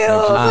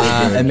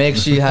high. It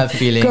makes you have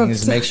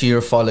feelings, makes you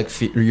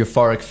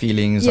euphoric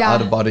feelings,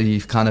 out of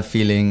body kind of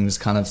feelings,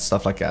 kind of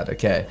stuff like that.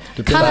 Okay.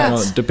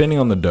 Depending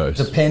on the dose.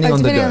 Depending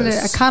on the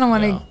dose. I kind of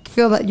want to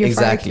feel that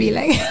euphoric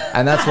feeling.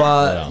 And that's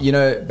why, you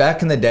know,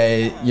 back in the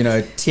day, you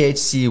know,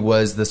 THC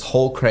was this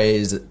whole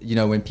craze, you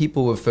know, when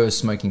people were first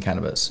smoking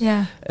cannabis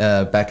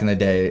back in the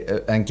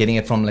day and getting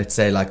it from, let's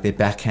say, like their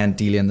backhand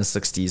dealer in the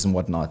 60s and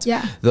whatnot.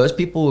 Yeah. Those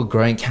people were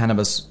growing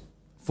cannabis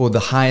for the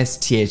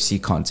highest THC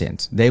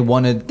content. They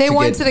wanted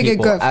to get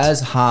people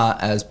as high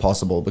as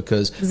possible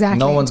because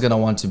no one's going to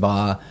want to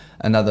buy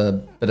another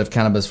bit of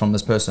cannabis from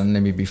this person,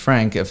 let me be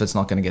frank, if it's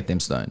not going to get them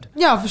stoned.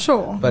 Yeah, for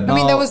sure. But I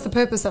mean, that was the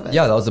purpose of it.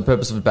 Yeah, that was the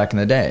purpose of it back in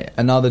the day.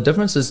 And now the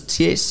difference is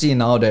THC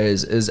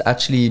nowadays is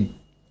actually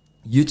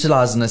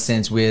utilized in a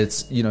sense where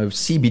it's, you know,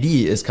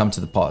 CBD has come to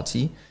the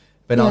party,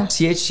 but now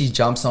THC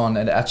jumps on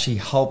and it actually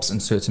helps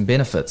in certain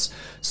benefits.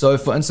 So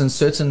for instance,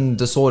 certain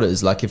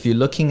disorders, like if you're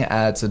looking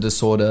at a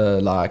disorder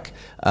like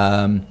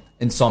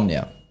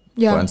insomnia,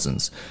 for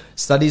instance,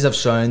 studies have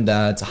shown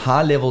that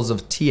high levels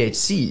of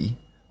THC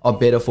are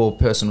better for a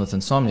person with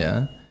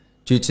insomnia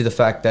due to the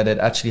fact that it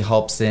actually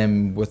helps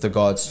them with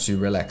regards to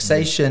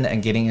relaxation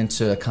and getting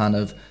into a kind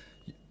of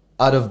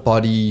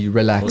out-of-body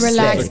relaxed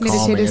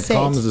meditative state. It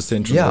calms the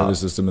central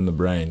nervous system in the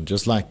brain,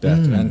 just like that.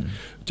 And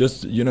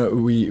just, you know,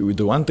 we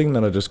the one thing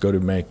that I just got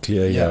to make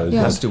clear here is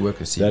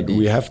that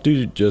we have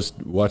to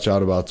just watch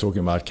out about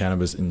talking about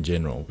cannabis in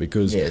general,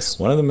 because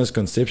one of the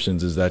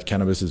misconceptions is that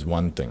cannabis is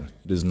one thing.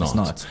 It is not. It's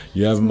not.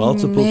 You have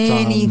multiple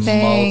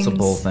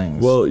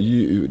things. Well,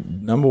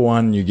 number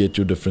one, you get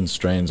your different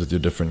strains with your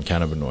different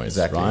cannabinoids,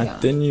 right? Yeah.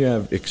 Then you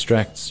have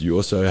extracts. You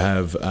also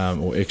have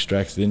or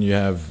extracts. Then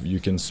you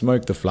can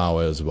smoke the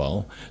flower as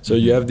well. So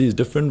you have these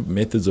different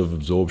methods of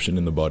absorption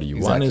in the body.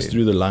 One is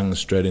through the lungs,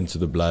 straight into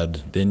the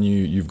blood. Then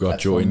you've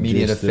got your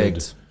immediate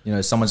effect. You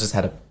know, someone's just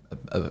had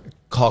a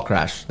car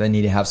crash. They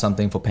need to have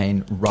something for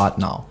pain right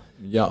now.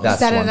 Yeah,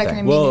 that's one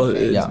thing. Well,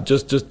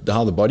 just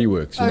how the body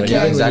works. You know,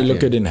 when you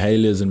look at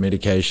inhalers and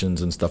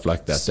medications and stuff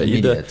like that, so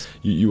either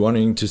you're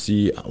wanting to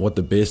see what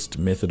the best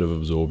method of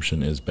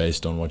absorption is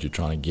based on what you're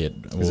trying to get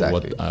or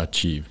what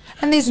achieve.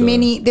 And there's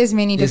many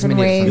different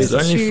ways.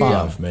 There's only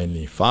five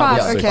mainly.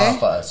 Five.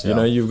 You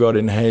know, you've got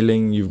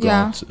inhaling. You've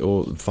got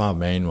or five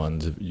main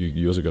ones.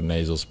 You also got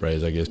nasal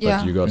sprays, I guess.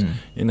 But you got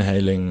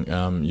inhaling.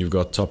 You've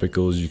got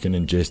topicals. You can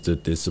ingest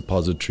it. There's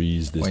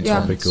suppositories. There's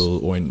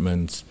topical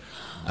ointments.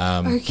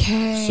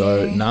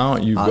 So now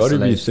you've got to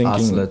be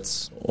thinking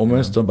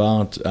almost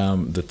about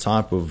the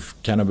type of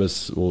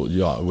cannabis, or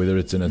whether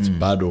it's in its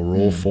bud or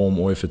raw form,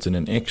 or if it's in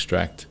an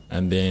extract,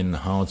 and then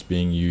how it's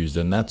being used.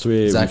 And that's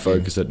where we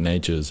focus at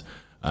Nature's.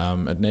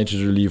 At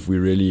Nature's Relief, we're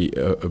really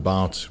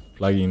about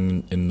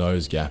plugging in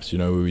those gaps.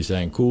 Where we're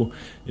saying, cool,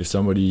 if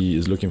somebody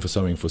is looking for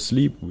something for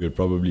sleep, we would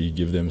probably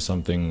give them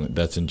something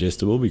that's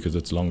ingestible because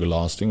it's longer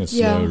lasting, it's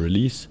slower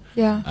release.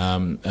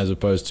 As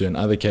opposed to in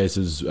other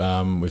cases,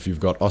 if you've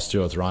got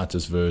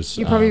osteoarthritis versus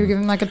you probably give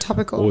them like a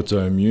topical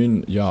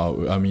autoimmune.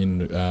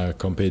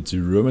 Compared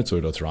to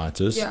rheumatoid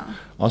arthritis,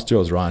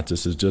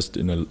 osteoarthritis is just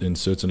in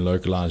certain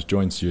localized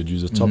joints. You'd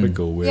use a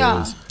topical,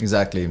 whereas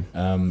exactly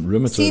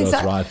rheumatoid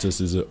arthritis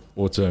is an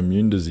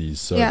autoimmune disease,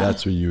 so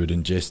that's where you would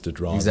ingest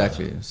it rather. Exactly.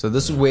 So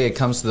this is where it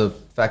comes to the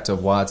factor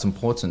of why it's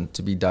important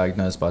to be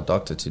diagnosed by a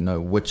doctor to know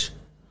which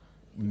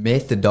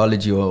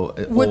methodology or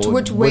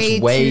which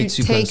way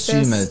to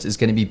consume it is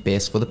going to be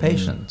best for the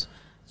patient.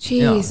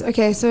 Jeez.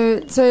 Okay.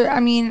 So I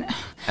mean,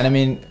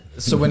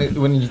 so when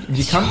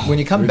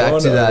you come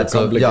back to that,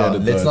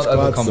 let's not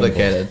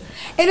overcomplicate it.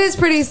 It is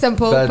pretty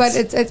simple, but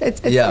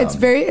it's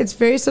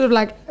very sort of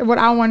like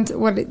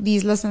what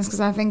these listeners, because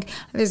I think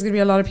there's going to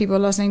be a lot of people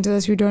listening to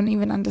this who don't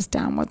even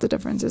understand what the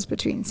difference is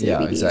between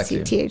CBD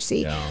and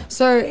THC. Yeah.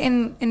 So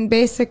in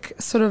basic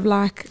sort of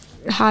like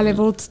high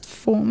level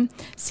form,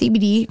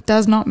 CBD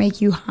does not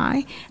make you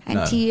high, and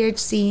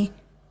THC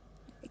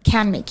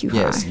can make you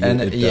high.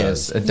 And it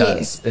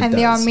does.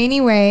 There are many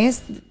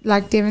ways,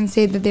 like Devin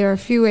said, that there are a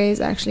few ways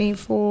actually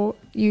for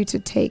you to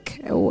take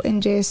or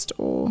ingest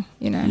or,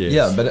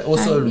 but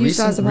also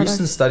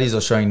recent studies are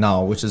showing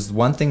now, which is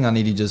one thing I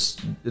need to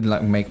just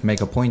like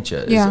make a point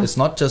here. It's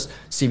not just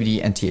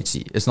CBD and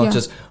THC. It's not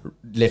just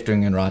left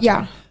wing and right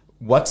wing.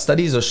 What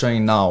studies are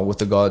showing now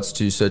with regards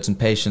to certain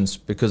patients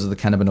because of the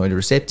cannabinoid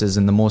receptors,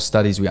 and the more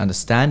studies we're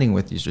understanding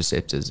with these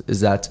receptors,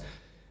 is that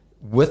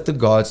with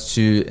regards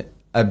to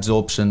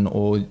absorption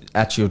or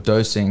at your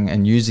dosing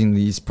and using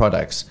these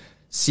products,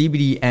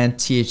 CBD and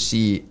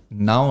THC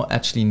now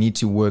actually need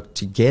to work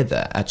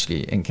together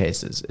in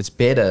cases. It's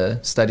better,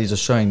 studies are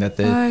showing that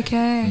they're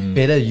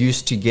better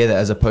used together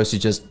as opposed to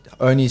just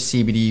only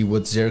CBD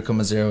with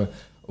 0.01%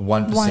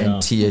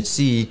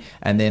 THC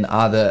and then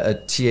either a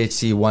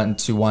THC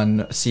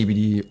 1-to-1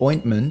 CBD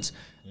ointment.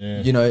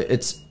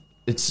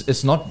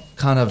 It's not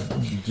kind of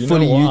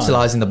fully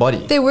utilizing the body.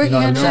 They're working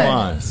on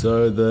it.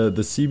 So the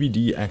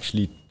CBD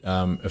actually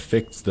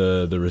affects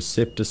the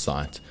receptor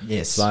site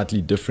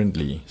slightly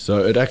differently.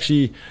 So it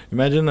actually,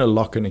 imagine a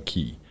lock and a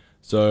key.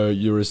 So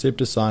your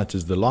receptor site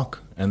is the lock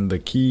and the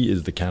key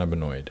is the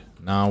cannabinoid.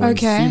 Now when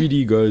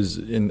CBD goes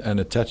in and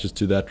attaches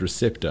to that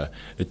receptor,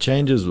 it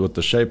changes what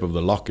the shape of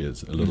the lock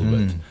is a little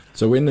bit.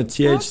 So when the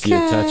THC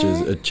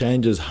attaches, it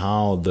changes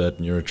how that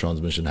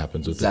neurotransmission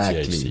happens with the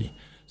THC.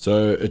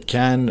 So it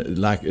can,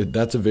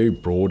 that's a very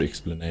broad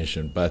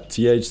explanation, but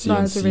THC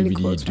and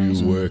CBD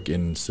do work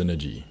in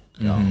synergy.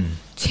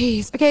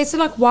 Jeez. Okay,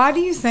 so why do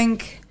you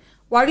think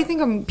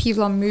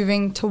people are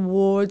moving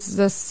towards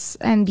this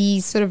and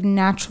these sort of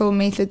natural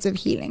methods of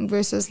healing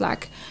versus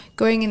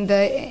going in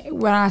the,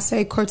 when I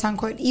say quote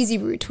unquote easy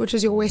route, which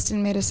is your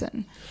Western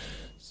medicine?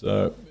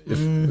 So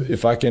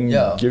if I can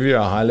give you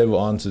a high level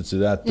answer to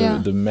that,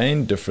 the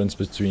main difference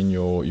between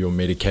your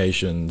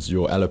medications,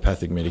 your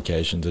allopathic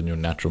medications and your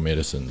natural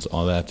medicines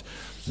are that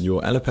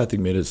your allopathic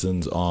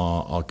medicines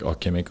are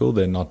chemical,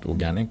 they're not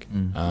organic.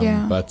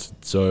 But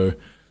so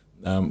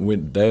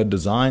when they're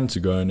designed to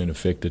go in and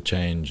affect a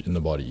change in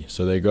the body.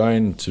 So they're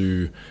going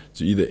to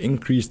either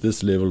increase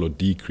this level or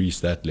decrease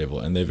that level,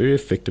 and they're very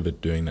effective at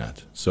doing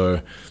that.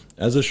 So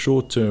as a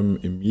short-term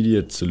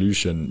immediate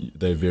solution,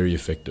 they're very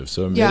effective.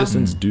 So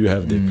medicines do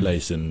have their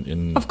place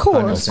in of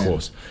course.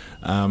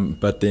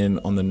 But then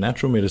on the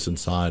natural medicine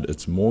side,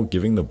 it's more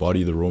giving the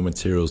body the raw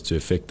materials to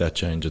affect that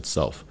change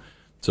itself.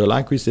 So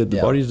like we said,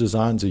 the body is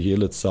designed to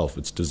heal itself.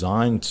 It's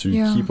designed to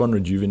keep on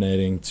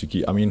rejuvenating,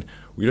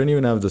 we don't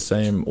even have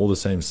all the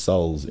same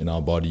cells in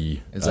our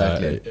body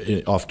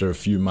after a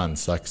few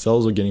months. Like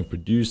cells are getting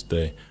produced,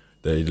 they're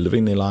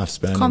living their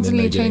lifespan and then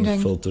they're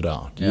getting filtered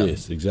out.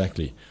 Yes,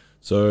 exactly.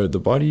 So the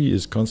body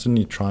is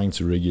constantly trying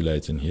to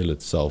regulate and heal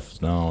itself.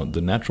 Now,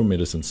 the natural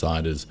medicine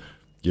side is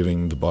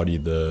giving the body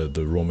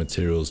the raw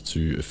materials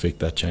to affect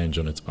that change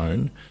on its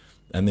own.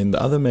 And then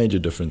the other major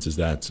difference is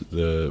that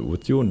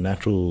with your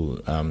natural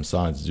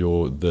sides,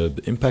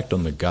 the impact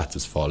on the gut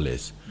is far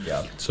less.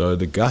 So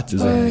the gut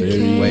is a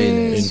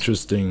very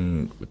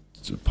interesting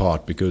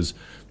part because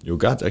your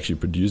gut actually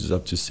produces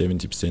up to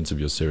 70% of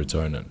your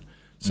serotonin.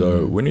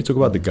 So when you talk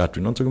about the gut,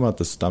 we're not talking about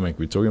the stomach.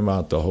 We're talking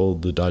about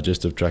the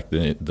digestive tract,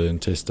 the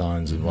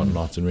intestines and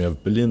whatnot. And we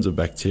have billions of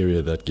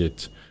bacteria that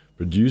get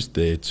produced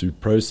there to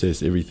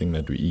process everything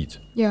that we eat.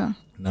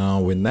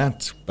 Now, when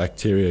that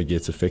bacteria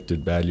gets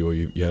affected badly, or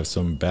you have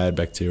some bad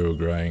bacteria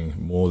growing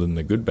more than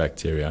the good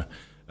bacteria,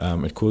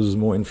 it causes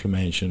more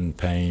inflammation,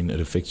 pain. It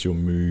affects your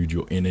mood,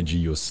 your energy,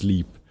 your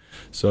sleep.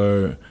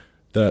 So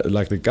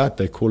the gut,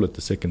 they call it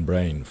the second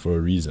brain for a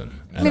reason.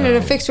 And it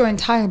affects your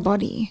entire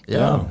body.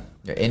 Your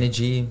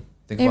energy,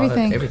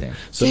 everything.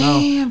 So now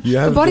you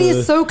have the body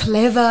is so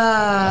clever.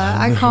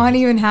 I can't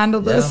even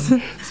handle this.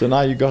 So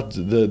now you got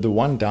the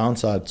one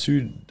downside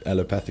to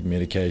allopathic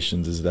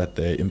medications is that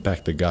they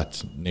impact the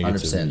gut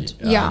negatively.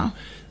 100%.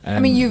 I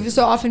mean, you've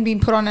so often been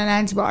put on an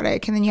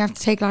antibiotic, and then you have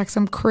to take like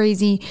some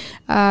crazy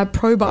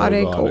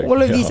probiotic or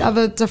all of these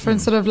other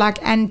different sort of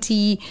like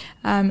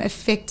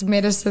anti-effect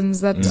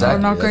medicines that are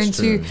not going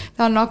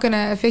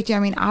to affect you. I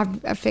mean,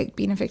 I've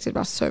been affected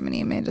by so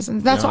many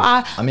medicines. That's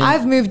why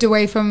I've moved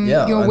away from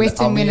your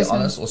Western medicine.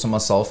 Honest, also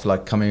myself,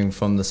 like coming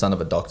from the son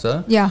of a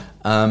doctor. Yeah.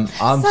 I'm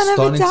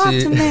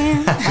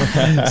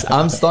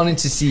starting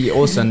to see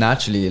also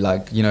naturally,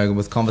 like, you know,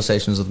 with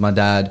conversations with my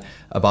dad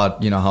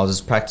about, you know, how's his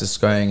practice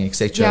going,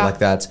 etc. Like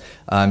that.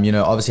 You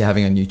know, obviously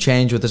having a new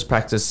change with his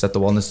practice at the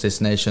Wellness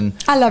Destination.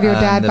 I love your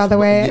dad, by the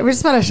way. We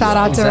just want to shout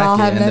out to Raul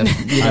Hamlin.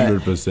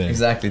 100%.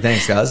 Exactly.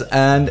 Thanks, guys.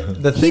 And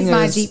the thing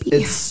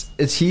is,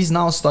 he's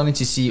now starting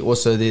to see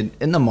also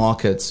in the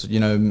markets, you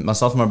know,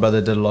 myself and my brother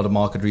did a lot of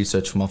market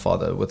research for my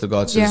father with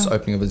regards to this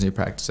opening of his new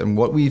practice. And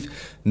what we've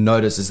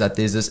noticed is that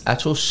there's this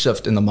actual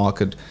shift in the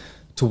market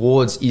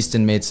towards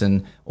Eastern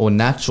medicine or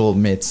natural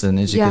medicine,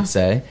 as you could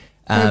say.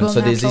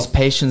 So there's these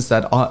patients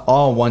that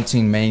are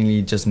wanting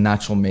mainly just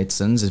natural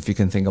medicines, if you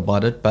can think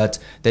about it, but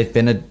they've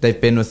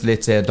been with,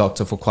 let's say, a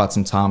doctor for quite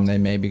some time. They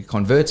may be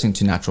converting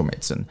to natural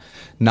medicine.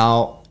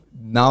 Now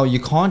you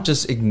can't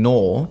just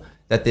ignore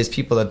that there's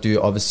people that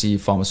do obviously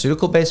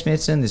pharmaceutical-based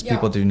medicine. There's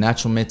people that do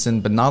natural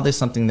medicine, but now there's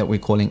something that we're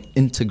calling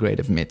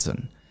integrative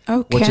medicine,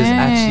 which is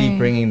actually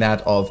bringing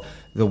that of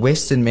the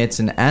Western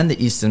medicine and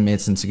the Eastern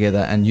medicine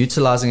together and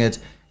utilizing it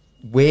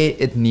where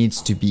it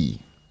needs to be.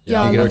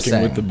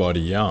 Working with the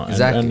body,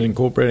 exactly. and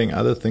incorporating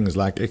other things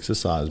like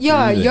exercise,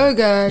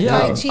 yoga,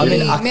 Tai Chi,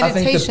 meditation. I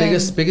think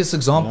the biggest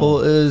example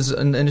is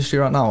in the industry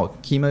right now,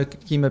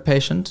 chemo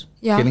patient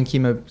getting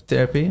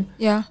chemotherapy,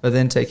 but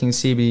then taking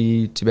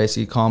CBD to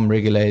basically calm,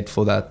 regulate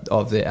for that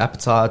of their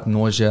appetite,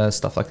 nausea,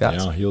 stuff like that.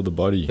 Heal the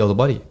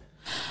body.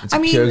 It's a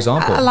pure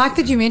example. I like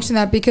that you mentioned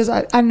that because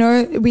I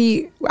know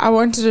I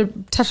wanted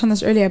to touch on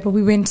this earlier, but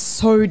we went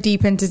so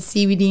deep into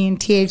CBD and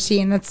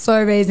THC, and it's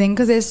so amazing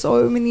because there's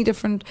so many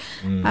different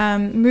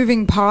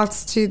moving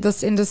parts to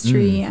this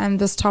industry and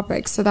this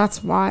topic. So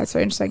that's why it's so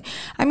interesting.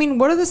 I mean,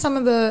 what are some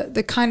of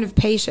the kind of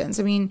patients?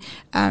 I mean,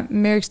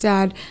 Merrick's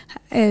dad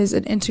is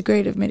an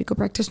integrative medical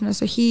practitioner,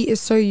 so he is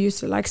so used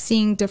to like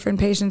seeing different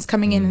patients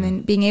coming in and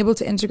then being able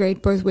to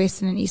integrate both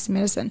Western and Eastern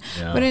medicine.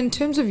 But in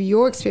terms of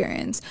your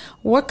experience,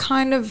 what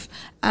kind of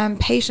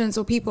patients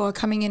or people are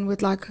coming in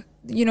with, like,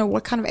 you know,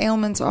 what kind of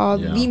ailments are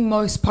the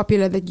most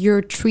popular that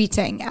you're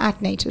treating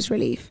at Nature's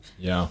Relief?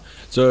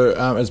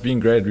 So it's been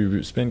great.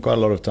 We've spent quite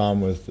a lot of time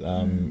with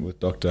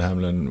Dr.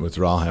 Hamlin, with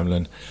Raul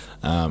Hamlin,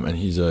 and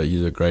he's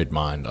a great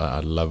mind. I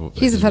love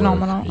he's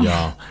phenomenal.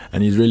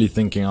 And he's really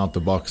thinking out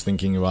the box,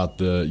 thinking about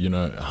the, you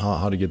know,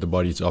 how to get the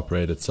body to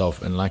operate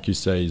itself. And like you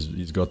say,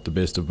 he's got the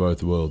best of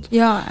both worlds.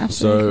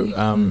 Absolutely.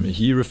 So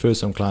he refers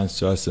some clients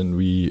to us, and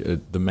we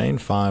the main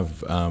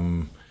 5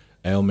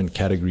 ailment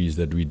categories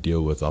that we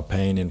deal with are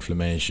pain,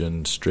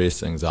 inflammation,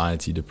 stress,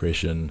 anxiety,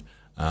 depression.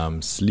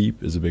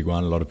 Sleep is a big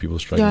one. A lot of people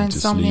struggling to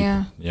sleep.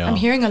 I'm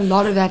hearing a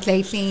lot of that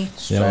lately.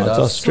 It's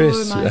our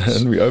stress, so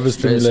and we're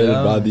overstimulated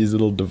by these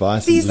little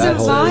devices.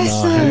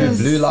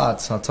 Blue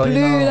lights, I'll tell you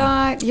now. Blue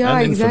light,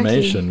 and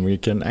information. We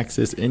can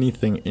access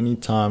anything,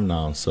 anytime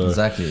now. So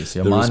so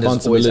your the mind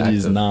responsibility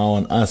is now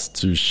on us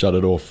to shut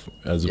it off,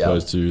 as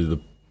opposed to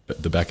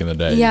the back in the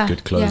day, you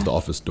could close the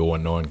office door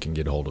and no one can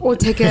get hold of it. Or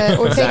take a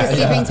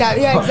sleeping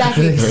tablet.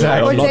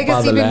 Or take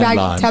a sleeping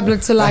bag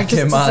tablet to like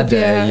just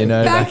disappear. You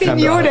know, back in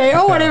your day,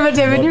 or whatever,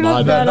 Devin. You're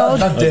not that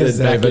old. Not Dev's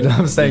day, but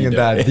I'm saying in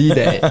that the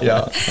day.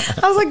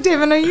 I was like,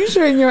 Devin, are you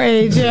showing your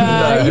age?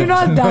 You're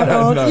not that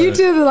old. You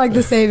two are like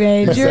the same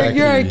age.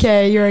 You're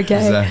okay. You're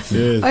okay.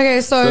 Exactly.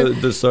 Okay, so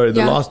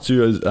the last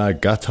 2 is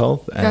gut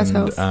health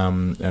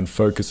and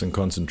focus and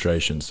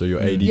concentration. So your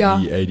ADD,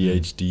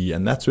 ADHD,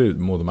 and that's where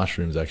more the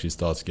mushrooms actually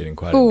starts getting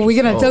quite. Oh, we're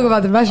gonna talk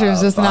about the mushrooms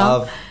just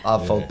now.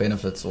 I've felt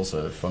benefits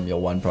also from your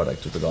one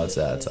product with regards to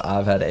that.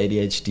 I've had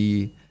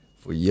ADHD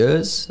for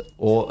years,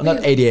 or not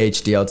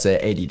ADHD, I'd say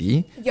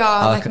ADD.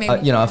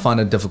 I find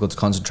it difficult to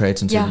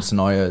concentrate in certain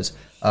scenarios.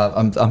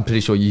 I'm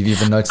pretty sure you've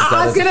even noticed that.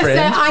 I was gonna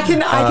say I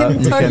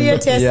can totally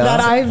attest that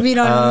I've been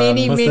on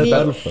many.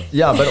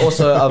 But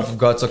also I've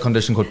got a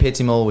condition called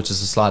Petit-Mal, which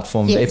is a slight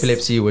form of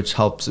epilepsy, which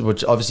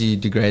obviously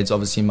degrades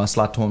my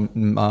slight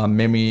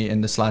memory in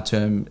the slight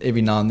term.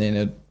 Every now and then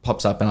it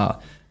pops up and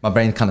my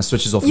brain kind of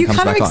switches off and comes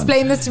back on. You kind of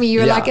explained this to me. You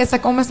were like, it's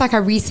like almost like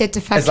a reset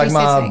to factory settings.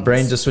 It's like my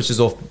brain just switches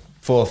off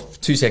for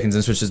 2 seconds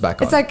and switches back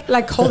on. It's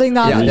like holding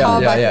down the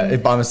power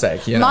button. By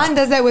mistake. Mine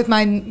does that with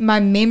my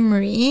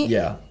memory.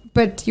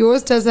 But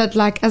yours does that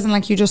as in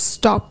you just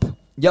stop.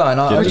 Yeah,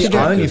 and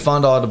I only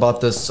found out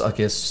about this, I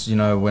guess,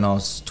 when I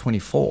was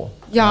 24.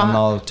 Yeah. I'm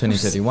now turning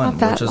 31,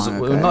 which is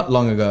not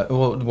long ago.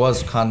 Well, it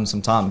was kind of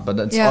some time, but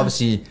it's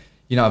obviously,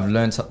 I've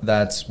learned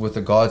that with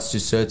regards to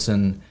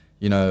certain,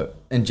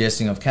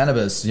 ingesting of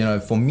cannabis,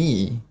 for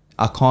me,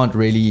 I can't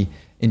really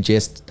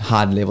ingest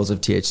high levels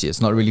of THC.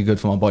 It's not really good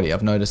for my body.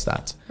 I've noticed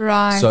that.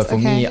 Right. So for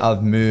me,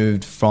 I've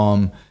moved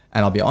from,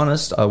 and I'll be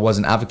honest, I was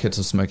an advocate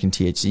of smoking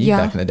THC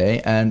back in the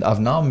day, and I've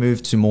now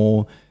moved to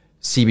more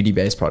CBD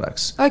based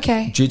products.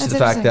 Okay. Due to the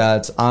fact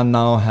that I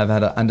now have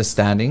had an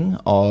understanding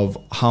of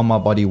how my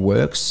body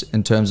works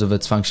in terms of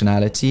its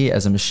functionality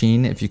as a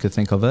machine, if you could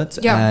think of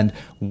it, and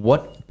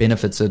what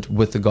benefits it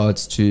with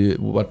regards to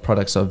what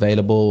products are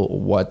available,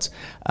 what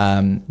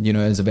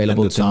is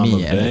available to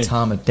me, and the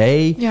time of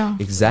day. Yeah.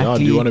 Exactly.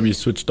 Do you want to be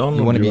switched on? Do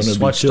you want to be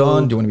switched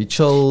on? Do you want to be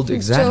chilled?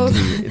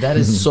 Exactly. That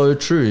is so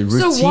true.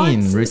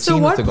 Routine. So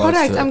what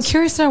product? I'm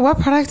curious to know, what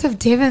product of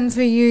Devon's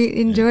were you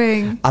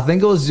enjoying? I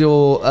think it was it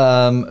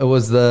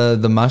was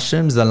the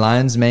mushrooms, the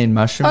lion's mane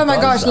mushroom. Oh my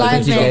gosh,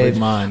 lion's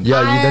mane.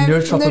 Yeah, the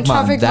Neurotropic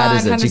Mind. That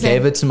is it. 100%. She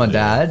gave it to my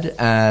dad,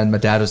 and my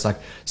dad was like,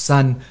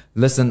 son,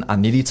 listen, I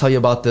need to tell you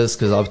about this,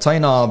 because I'll tell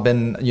you now, I've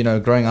been,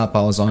 growing up,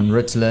 I was on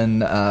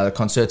Ritalin,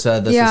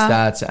 Concerta, this,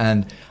 that,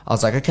 and I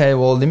was like, okay,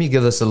 well, let me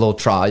give this a little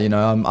try.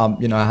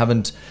 I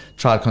haven't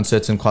tried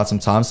Concerta in quite some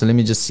time, so let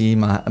me just see.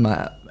 My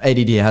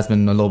ADD has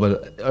been a little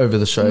bit over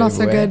the show. Not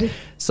so good.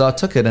 So I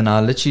took it, and I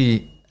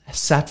literally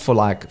sat for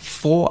like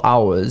 4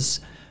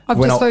 hours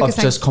of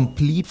just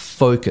complete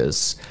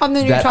focus on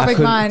the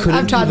Neurotropic Mind.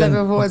 I've tried that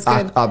before. It's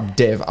good.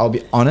 Dev, I'll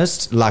be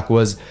honest,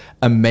 was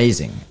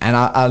amazing. And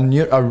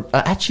I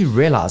actually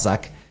realized,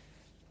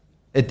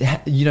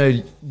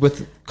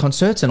 with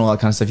Concerta and all that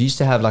kind of stuff, you used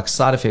to have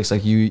side effects,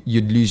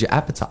 you'd lose your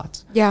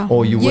appetite,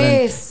 or you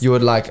wouldn't, you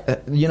would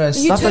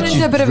stuff that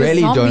you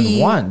really don't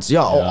want,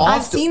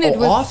 I've seen it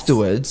with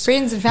afterwards,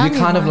 friends and family.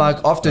 You kind of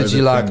afterwards,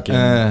 you have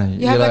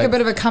a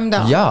bit of a come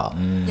down.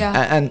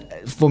 And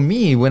for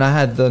me, when I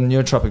had the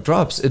Neurotropic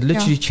drops, it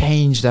literally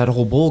changed that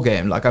whole ball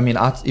game.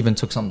 I even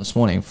took some this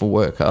morning for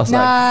work. I was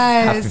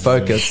have to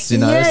focus, you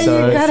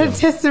got a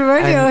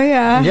testimonial.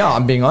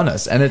 I'm being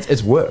honest, and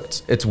it's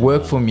worked. It's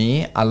worked for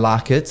me. I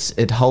like it.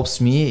 It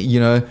helps me,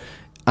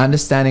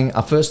 understanding.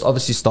 I first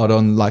obviously started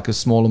on a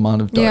small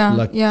amount of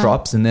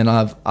drops, and then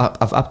I've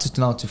upped it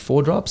now to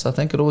 4 drops. I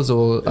think it was,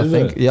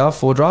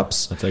 4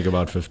 drops. I take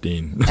about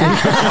 15. My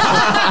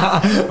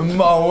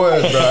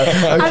word, bro.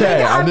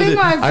 Okay, I think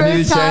my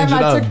first time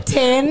I took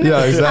 10.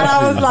 Yeah, exactly. And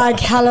I was like,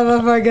 hell of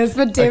a focus.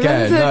 But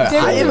Devon's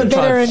I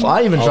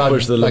even tried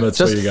push the limits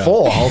just for you guys.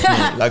 4 helped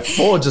me.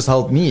 4 just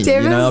helped me.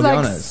 Devon's I'll be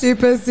honest.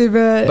 super.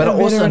 But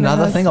also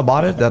another thing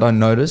about it that I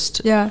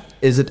noticed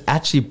is it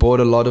actually brought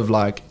a lot of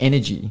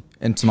energy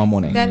into my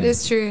morning. That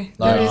is true.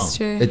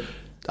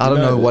 I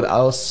don't know what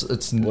else.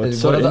 What's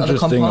so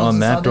interesting on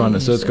that one?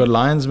 So it's got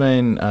lion's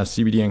mane,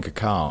 CBD, and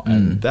cacao.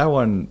 And that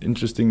one,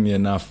 interestingly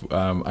enough,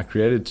 I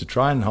created to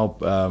try and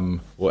help.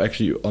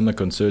 Actually, on the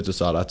Concerta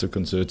side, I took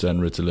Concerta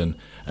and Ritalin,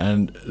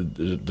 and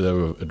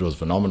it was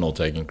phenomenal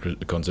taking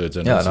Concerta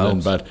and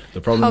Ritalin. But the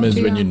problem is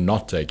when you're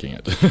not taking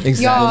it.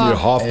 Exactly. You're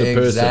half the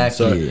person.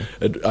 So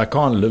I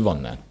can't live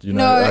on that.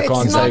 I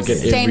can't take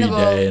it every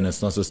day, and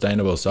it's not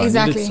sustainable. So I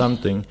needed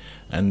something.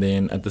 And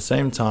then at the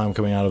same time,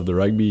 coming out of the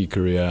rugby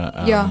career,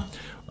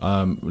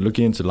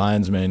 looking into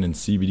lion's mane and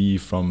CBD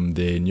from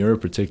their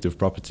neuroprotective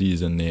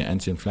properties and their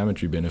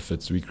anti-inflammatory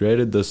benefits, we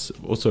created this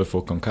also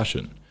for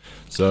concussion.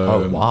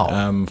 So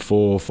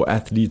for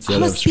athletes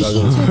that have struggled.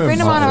 I was speaking to a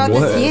friend of mine about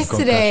this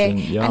yesterday,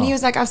 and he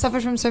was like, I've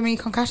suffered from so many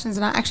concussions,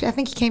 and I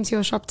think he came to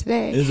your shop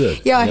today. Is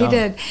it? Yeah, he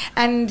did.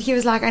 And he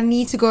was like, I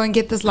need to go and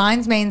get this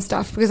lion's mane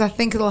stuff because I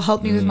think it'll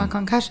help me with my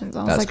concussions.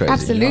 I was like, crazy.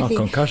 Absolutely.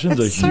 Concussions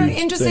it's are so huge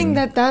interesting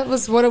thing. that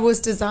was what it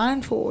was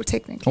designed for,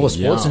 technically. Or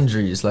sports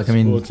injuries. Sports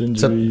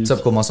injuries.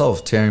 Typical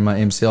myself, tearing my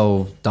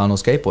MCL down on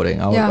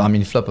skateboarding. I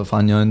mean, flip, if I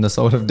knew this,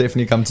 I would have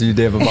definitely come to you,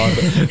 Dev, about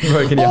it.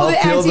 Can you all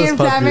help the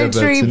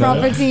anti-inflammatory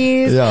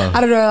properties. I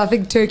don't know, I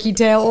think turkey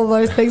tail, all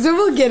those things, but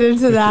we'll get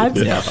into that.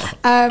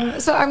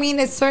 So I mean,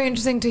 it's so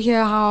interesting to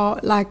hear how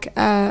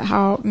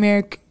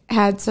Merck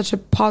had such a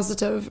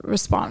positive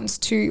response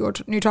to your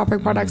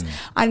nootropic products.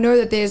 I know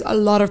that there's a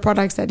lot of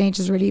products that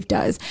Nature's Relief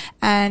does,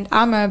 and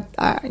I'm I'm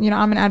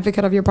an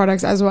advocate of your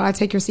products as well. I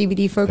take your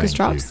CBD focus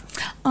drops.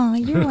 Oh,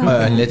 you're welcome.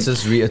 And let's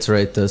just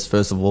reiterate this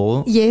first of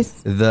all.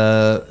 Yes.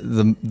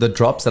 The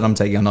drops that I'm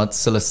taking are not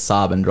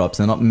psilocybin drops.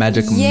 They're not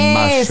magic mushroom.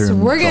 Yes,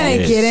 we're gonna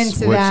get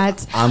into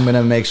that. I'm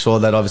gonna make sure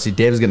that obviously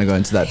Dev's gonna go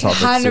into that topic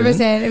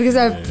 100%, because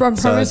I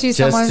promise you,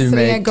 someone's just to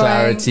make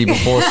clarity going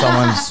before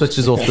someone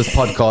switches off this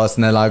podcast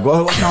and they're like,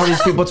 "Whoa, what are all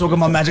these people talking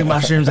about magic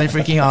mushrooms? They're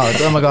freaking out.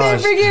 Oh my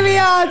gosh. They're freaking me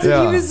out."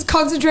 So he was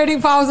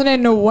concentrating for hours on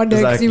end. No wonder,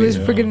 because he was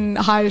freaking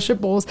high as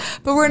shitballs.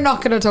 But we're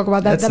not going to talk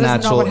about that. That's that is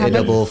natural, not what happened.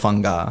 edible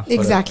fungi.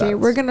 Exactly.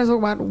 We're going to talk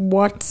about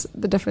what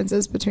the difference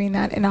is between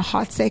that in a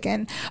hot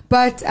second.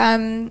 But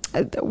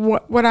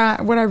what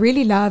I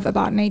really love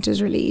about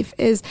Nature's Relief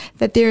is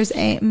that there's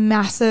a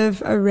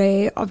massive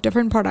array of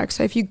different products.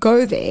 So if you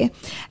go there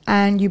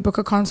and you book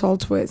a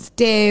consult with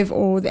Dev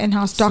or the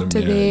in-house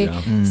doctor there,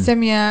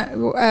 Simia,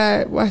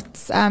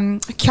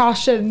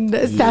 Kyosh and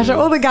Sasha,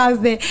 all the guys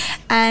there,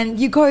 and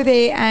you go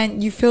there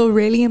and you feel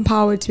really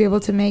empowered to be able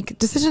to make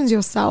decisions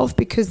yourself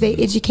because they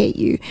educate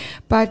you.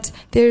 But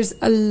there's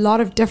a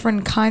lot of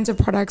different kinds of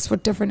products for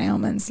different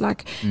ailments,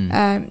 like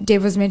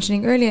Dev was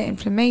mentioning earlier,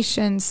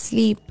 inflammation,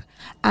 sleep,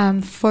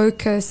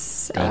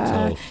 focus,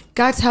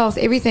 gut health,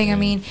 everything. I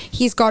mean,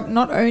 he's got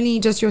not only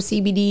just your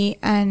CBD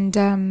and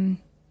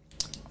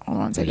hold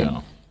on a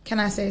second. Can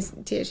I say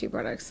THC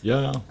products?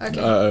 Yeah.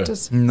 Okay.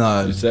 Just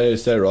No.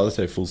 Rather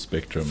say full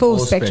spectrum. full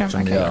spectrum.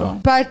 Okay, yeah. cool.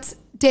 But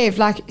Dave,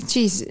 like,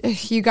 geez,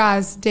 you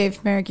guys,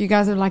 Dave, Merrick, you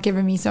guys have like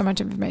given me so much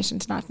information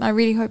tonight, and I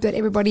really hope that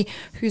everybody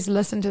who's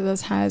listened to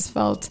this has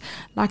felt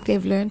like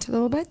they've learned a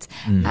little bit.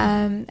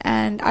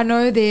 And I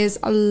know there's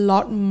a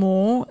lot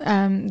more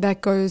that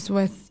goes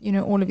with, you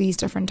know, all of these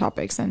different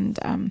topics and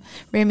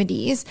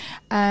remedies.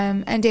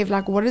 And Dave,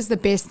 like, what is the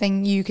best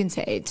thing you can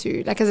say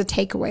to, like, as a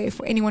takeaway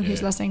for anyone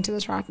who's listening to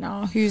this right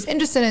now, who's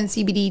interested in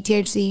CBD,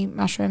 THC,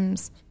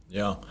 mushrooms,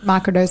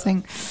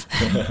 microdosing?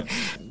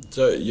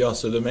 So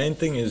the main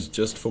thing is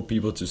just for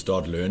people to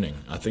start learning.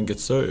 I think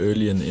it's so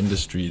early in the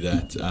industry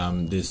that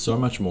there's so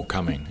much more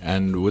coming.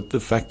 And with the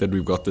fact that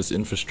we've got this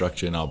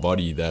infrastructure in our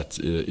body that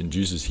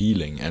induces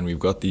healing, and we've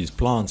got these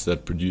plants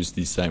that produce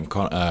these same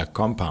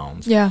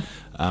compounds,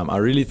 I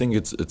really think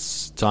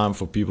it's time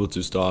for people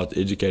to start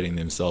educating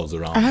themselves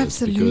around this,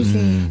 because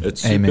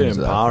it's super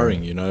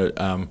empowering, you know.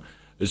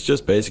 It's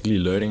just basically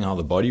learning how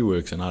the body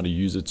works and how to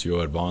use it to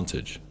your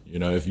advantage. You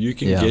know, if you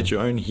can get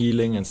your own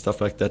healing and stuff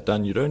like that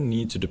done, you don't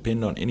need to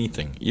depend on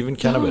anything, even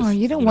cannabis. No,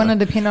 you don't want to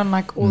depend on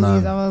like all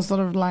these other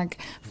sort of like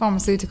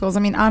pharmaceuticals.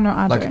 I mean, I know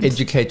I like don't.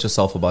 Educate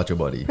yourself about your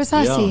body.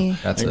 Precisely. Yeah.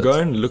 That's and it. Go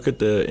and look at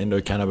the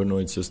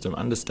endocannabinoid system.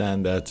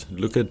 Understand that.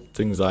 Look at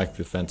things like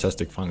the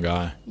fantastic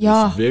fungi.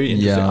 Yeah. It's very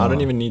interesting. Yeah. I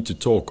don't even need to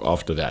talk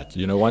after that.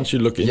 You know, once you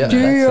look into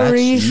Do that, your you'll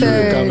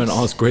research. come and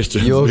ask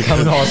questions. You'll come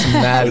and ask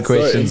mad It's so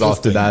questions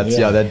after that.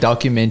 interesting, Yeah, yeah. that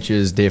documentary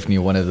is definitely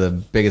one of the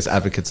biggest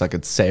advocates I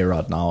could say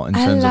right now in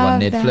I terms of on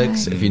love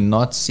Netflix. that. If you've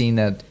not seen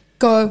that,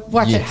 Go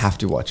watch you it. have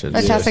to watch it.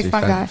 Fantastic Seriously,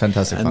 Fungi.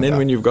 Fantastic And Fungi.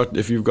 then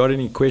if you've got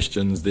any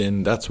questions,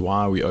 then that's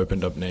why we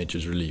opened up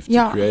Nature's Relief to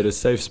Yeah. create a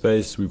safe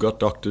space. We've got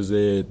doctors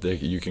there.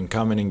 You can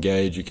come and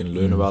engage. You can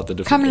learn about the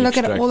different Come and look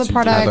at all the extracts you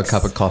products. do. have a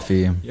cup of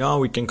coffee. Yeah,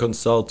 we can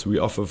consult. We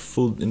offer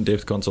full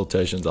in-depth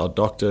consultations. Our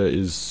doctor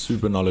is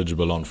super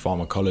knowledgeable on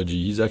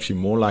pharmacology. He's actually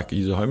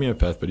he's a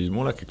homeopath, but he's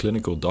more like a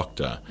clinical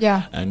doctor.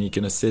 Yeah. And he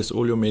can assess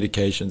all your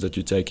medications that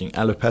you're taking,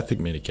 allopathic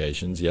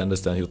medications.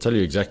 He'll tell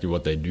you exactly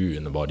what they do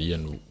in the body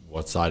and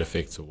what side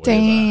effects or whatever.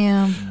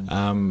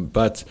 Damn.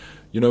 But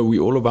you know,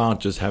 we're all about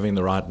just having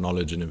the right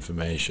knowledge and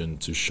information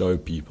to show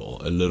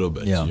people a little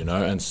bit, you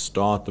know, and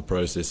start the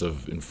process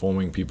of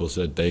informing people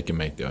so that they can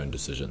make their own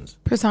decisions.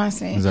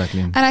 Precisely.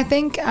 Exactly. And I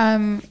think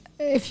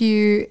if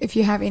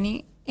you have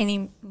any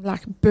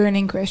like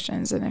burning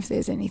questions, and if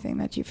there's anything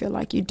that you feel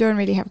like you don't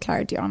really have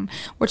clarity on,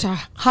 which I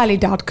highly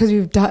doubt because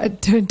we've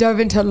dove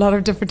into a lot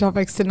of different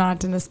topics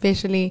tonight, and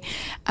especially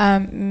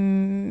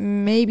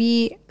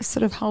maybe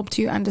sort of helped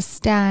you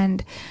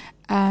understand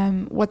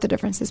what the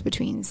difference is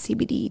between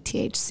CBD,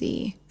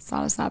 THC,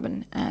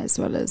 psilocybin, as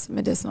well as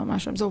medicinal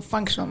mushrooms or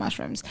functional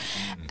mushrooms.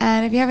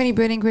 And if you have any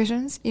burning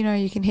questions, you know,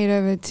 you can head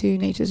over to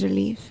Nature's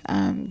Relief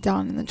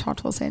down in the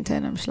Chartwell Centre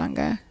in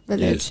Umhlanga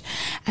Village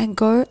and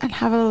go and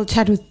have a little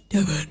chat with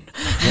Devin.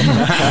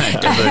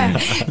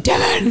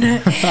 Devin.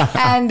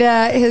 And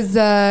his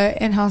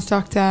in-house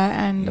doctor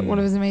and all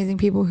of his amazing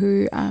people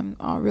who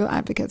are real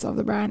advocates of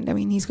the brand. I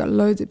mean, he's got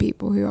loads of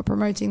people who are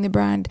promoting the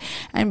brand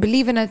and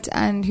believe in it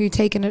and who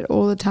take in it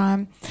all the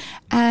time.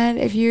 And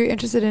if you're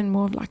interested in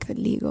more of like the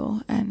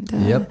legal and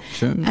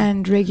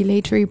and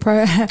regulatory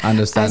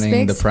understanding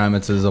aspects, the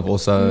parameters of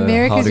also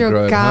Merrick how is to your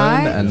grow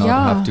guy. at home and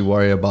not have to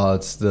worry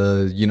about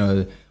the, you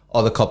know,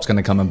 are the cops going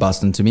to come and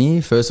bust into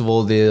me? First of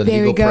all, the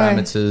legal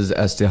parameters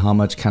as to how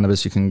much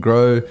cannabis you can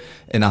grow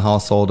in a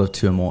household of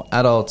 2 or more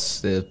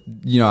adults.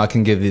 You know, I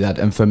can give you that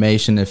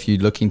information if you're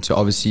looking to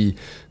obviously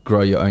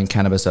grow your own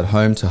cannabis at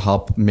home to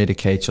help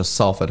medicate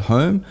yourself at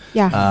home.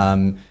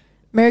 Yeah.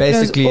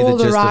 Basically, knows all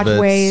the right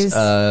ways.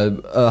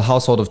 A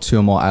household of 2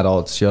 or more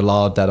adults, you're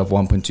allowed that of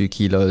 1.2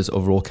 kilos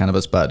of raw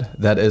cannabis bud.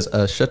 That is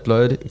a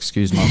shitload.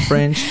 Excuse my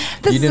French.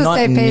 This is a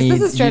safe place.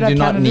 This is straight up You do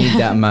not Canada. need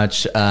that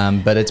much,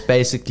 but it's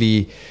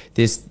basically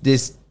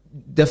there's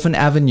different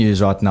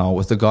avenues right now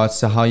with regards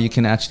to how you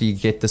can actually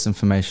get this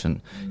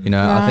information. You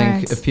know, I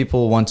think if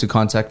people want to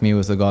contact me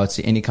with regards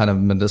to any kind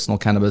of medicinal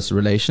cannabis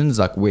relations,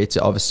 like where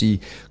to obviously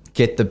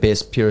get the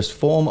best, purest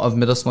form of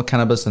medicinal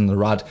cannabis and the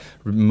right,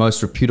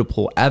 most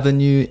reputable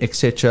avenue,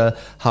 etc.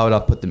 How would I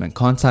put them in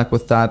contact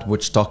with that?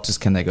 Which doctors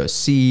can they go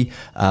see?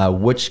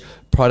 Which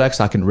products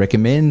I can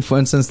recommend, for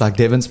instance, like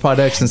Devin's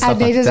products and stuff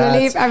like that.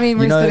 Relief. I mean,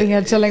 we're sitting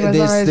here chilling with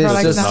some of his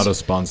products This is now. not a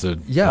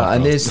sponsored. Yeah,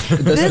 and there's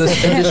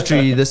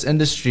this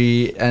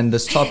industry and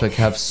this topic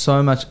have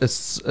so much.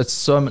 There's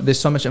so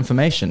much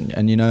information,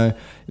 and you know,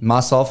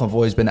 myself, I've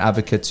always been an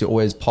advocate to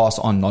always pass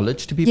on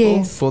knowledge to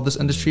people for this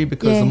industry,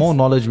 because the more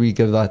knowledge we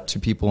give that to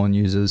people and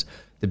users,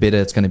 the better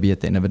it's going to be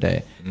at the end of the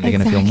day. They're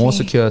going to feel more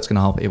secure. It's going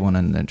to help everyone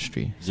in the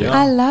industry. So. Yeah.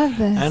 I love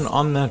this. And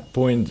on that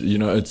point, you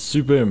know, it's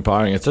super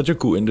empowering. It's such a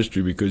cool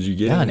industry because you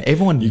get and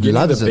everyone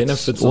loves the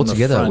benefits all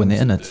together when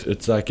they're in it.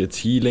 It's like it's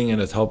healing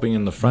and it's helping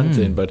in the front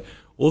end, but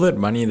all that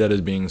money that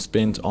is being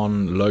spent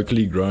on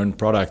locally grown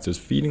products is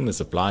feeding the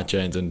supply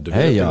chains and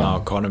developing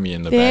our economy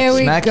in the back. There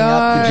we Smacking go.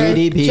 up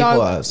the GDP Job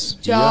for us.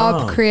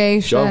 Job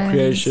creation. Job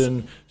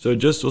creation, So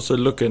just also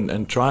look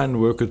and try and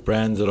work with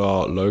brands that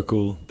are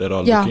local, that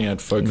are looking at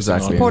focusing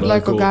on support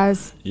local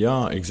guys.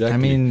 Yeah, exactly. I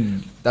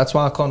mean, that's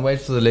why I can't wait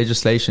for the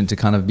legislation to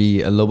kind of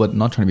be a little bit,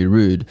 not trying to be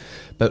rude,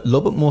 but a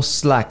little bit more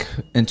slack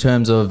in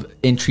terms of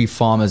entry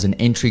farmers and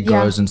entry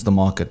growers into the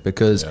market,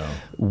 because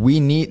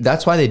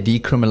that's why they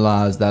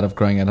decriminalized that of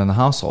growing it in a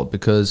household,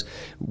 because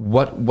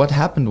what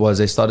happened was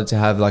they started to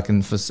have like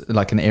in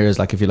areas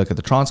like, if you look at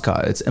the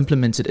Transkei, it's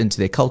implemented into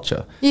their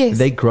culture. Yes.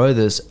 They grow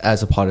this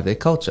as a part of their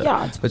culture.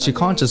 Yeah, but you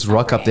can't just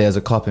rock up there as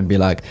a cop and be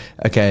like,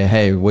 okay,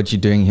 hey, what you're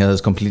doing here is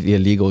completely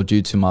illegal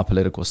due to my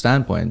political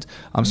standpoint.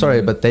 I'm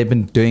sorry, but they've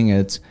been doing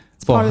it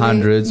for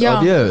hundreds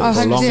of years.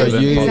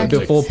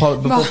 Before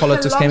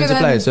politics came into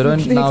play. So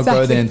don't now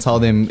go there and tell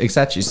them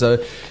exactly.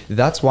 So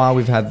that's why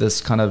we've had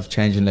this kind of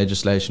change in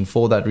legislation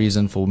for that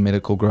reason, for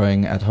medical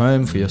growing at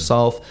home for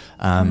yourself,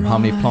 how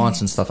many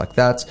plants and stuff like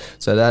that.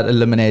 So that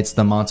eliminates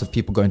the amount of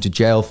people going to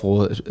jail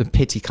for a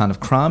petty kind of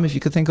crime, if you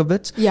could think of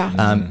it.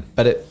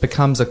 But it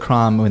becomes a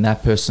crime when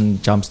that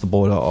person jumps the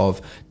border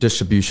of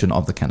distribution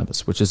of the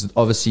cannabis, which is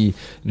obviously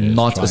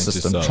not a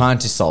system trying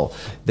to sell.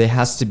 There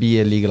has to be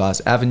a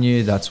legalized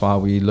avenue. That's why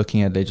we're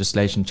looking at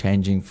legislation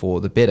changing for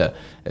the better.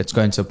 It's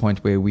going to a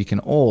point where we can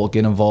all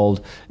get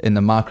involved in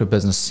the micro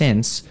business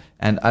sense,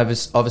 and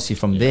obviously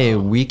from there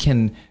we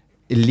can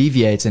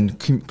alleviate and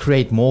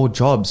create more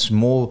jobs,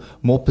 more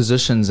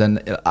positions,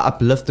 and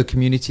uplift the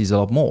communities a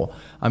lot more.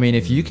 I mean,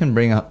 if you can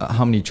bring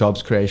how many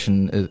jobs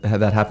creation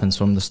that happens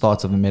from the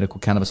start of a medical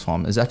cannabis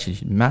farm is actually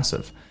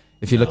massive.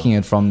 If you're looking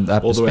at from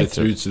that all perspective.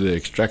 the way through to the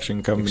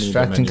extraction company,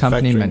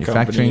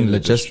 manufacturing,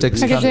 logistics,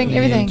 packaging,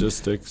 everything.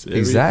 Logistics,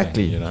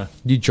 exactly. You know,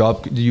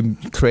 you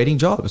creating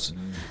jobs.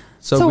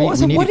 So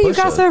what are you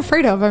guys so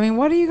afraid of? I mean,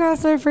 what are you guys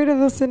so afraid of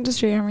this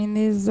industry? I mean,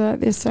 there's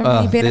so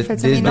many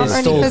benefits. I mean, not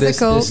only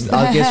physical.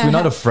 I guess we're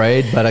not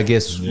afraid, but I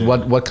guess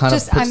what kind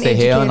of puts the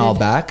hair on our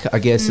back, I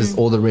guess, is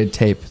all the red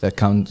tape that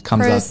comes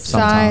up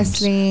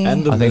sometimes.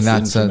 And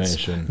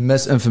the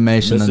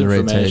misinformation and the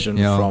red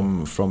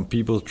tape. From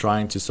people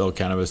trying to sell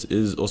cannabis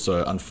is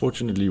also,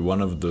 unfortunately,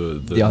 one of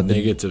the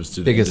negatives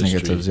to the biggest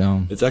industry.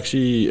 Negatives. It's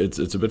actually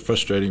it's a bit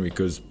frustrating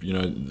because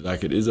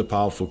like it is a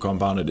powerful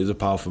compound, it is a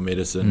powerful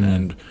medicine,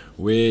 and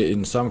where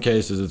in some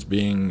cases it's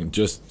being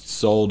just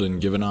sold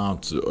and given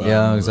out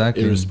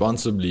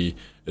irresponsibly,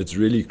 it's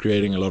really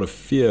creating a lot of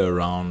fear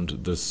around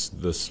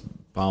this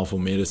powerful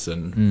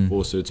medicine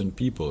for certain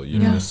people, you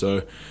know.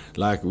 So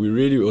like we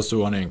really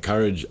also want to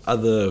encourage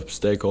other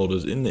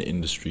stakeholders in the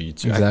industry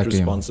to act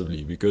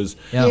responsibly, because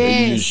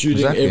you're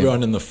shooting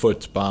everyone in the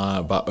foot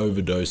by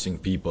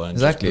overdosing people and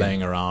just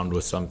playing around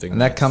with something.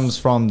 And that comes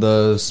from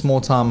the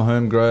small time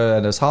home grower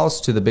at his house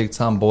to the big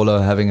time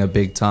baller having a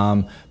big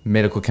time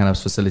medical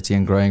cannabis facility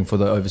and growing for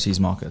the overseas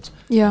market.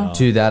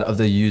 To that of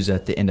the user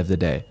at the end of the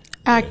day.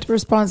 Act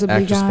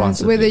responsibly,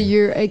 guys. Whether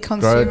you're a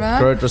consumer,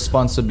 grow it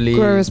responsibly,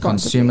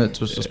 consume it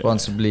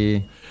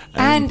responsibly,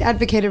 and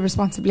advocate it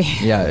responsibly.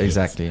 Yeah,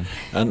 exactly.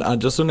 And I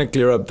just want to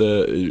clear up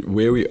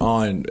where we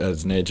are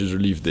as Nature's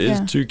Relief. There's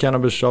 2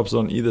 cannabis shops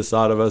on either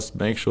side of us.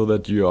 Make sure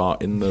that you are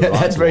in the right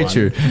That's very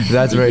true.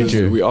 That's very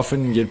true. We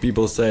often get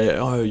people say,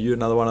 "Oh, you're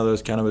another one of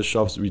those cannabis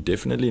shops." We're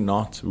definitely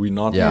not. We're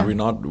not. We're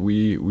not.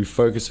 We're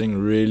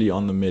focusing really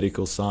on the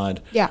medical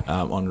side.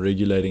 On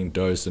regulating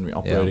dose, and we're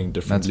operating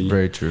differently. That's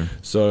very true.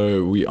 So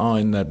we are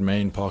in that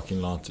main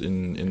parking lot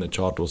in the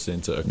Chartwell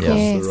Centre across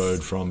the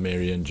road from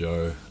Mary and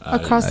Joe.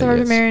 Across the road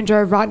from Mary and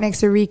Joe, right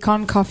next to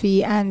Recon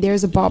Coffee, and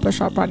there's a barber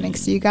shop right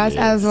next to you guys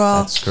as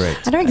well. That's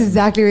correct. I know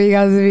exactly where you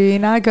guys are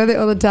being. I go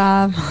there all the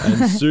time.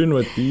 And soon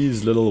with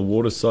these little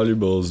water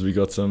solubles, we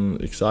got some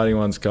exciting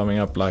ones coming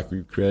up. Like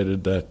we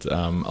created that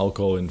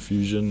alcohol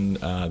infusion,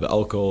 the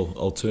alcohol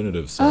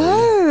alternative.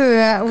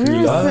 I've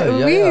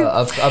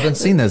been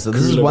seeing this. So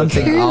this is one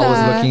thing I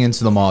was looking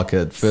into the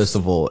market. First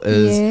of all,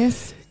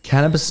 is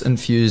cannabis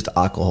infused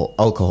alcohol.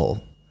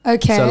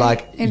 Okay. So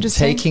like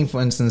taking, for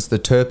instance, the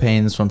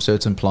terpenes from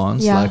certain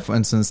plants, like for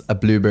instance, a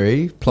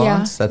blueberry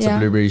plant, that's a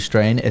blueberry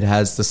strain. It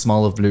has the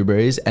smell of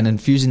blueberries, and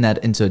infusing that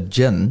into a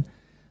gin.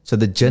 So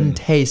the gin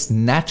tastes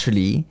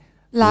naturally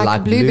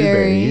like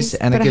blueberries,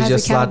 and it gives you a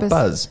slight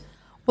buzz.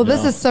 Well,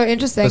 this is so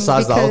interesting.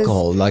 Besides the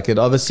alcohol, like it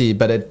obviously,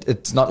 but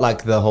it's not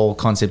like the whole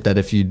concept that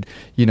if you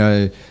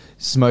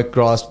smoke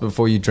grass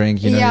before you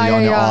drink, you're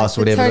on your ass,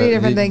 whatever. Totally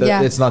different thing,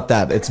 It's not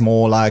that. It's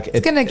more like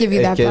it's gonna give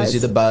you that buzz. It gives you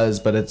the buzz,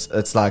 but it's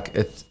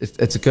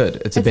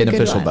a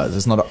beneficial buzz.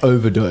 It's not an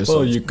overdose.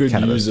 Well, you could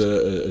cannabis. use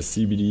a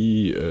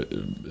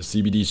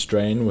CBD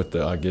strain with the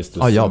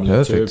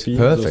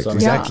perfect, exactly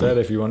like that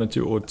if you wanted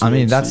to. Or THC. I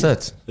mean, that's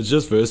it. It's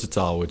just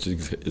versatile, which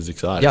is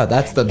exciting. Yeah,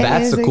 that's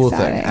the cool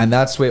thing, and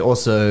that's where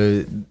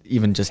also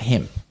even just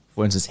hemp,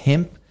 for instance,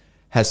 hemp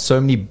has so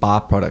many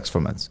byproducts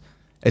from it.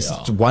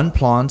 It's one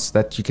plant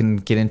that you can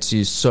get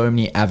into so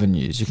many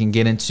avenues. You can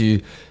get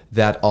into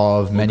that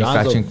of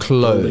manufacturing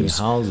clothes,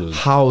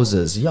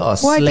 houses. Yeah,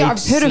 I've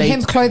heard of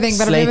hemp clothing,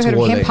 but I've never heard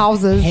of hemp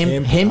houses.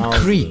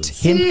 Hempcrete.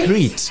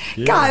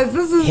 Guys,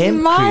 this is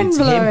mind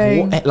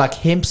blowing. Like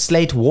hemp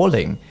slate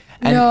walling.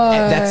 And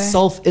that's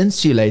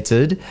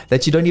self-insulated,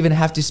 that you don't even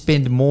have to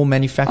spend more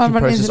manufacturing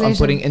process on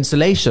putting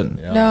insulation.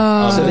 Yeah.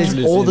 No. So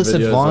there's all this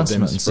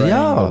advancements.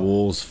 The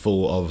walls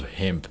full of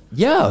hemp.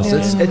 Yeah, so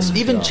it's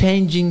even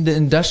changing the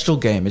industrial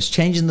game. It's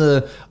changing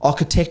the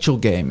architectural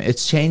game.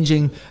 It's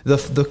changing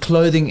the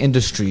clothing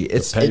industry.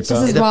 It's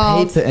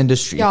the paper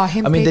industry. Yeah,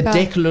 hemp I mean,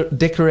 paper. the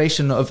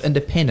Declaration of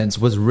Independence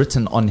was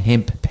written on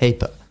hemp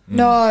paper.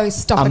 No,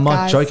 stop it, I'm not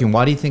guys. joking.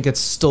 Why do you think it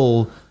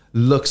still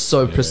looks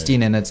so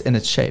pristine in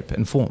its shape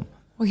and form?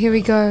 Well, here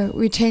we go.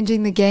 We're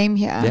changing the game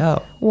here. Yeah.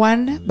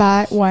 One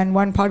by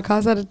one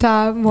podcast at a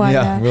time.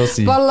 One we'll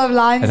see. bottle of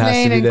Lion's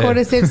Mane and there.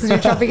 cordyceps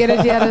nootropic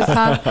energy at a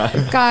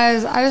time.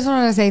 Guys, I just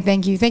want to say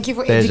thank you. Thank you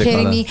for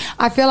educating me.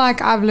 I feel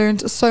like I've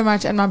learned so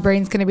much and my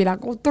brain's going to be like,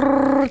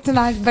 oh,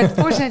 tonight. But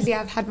fortunately,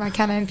 I've had my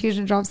Canna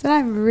infusion drops and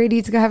I'm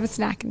ready to go have a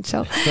snack and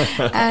chill.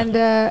 And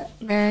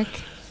Merrick,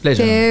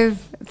 pleasure. Dev,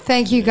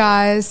 thank you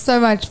guys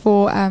so much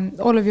for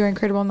all of your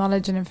incredible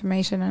knowledge and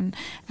information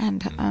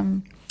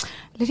and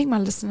letting my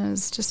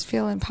listeners just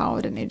feel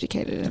empowered and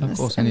educated in this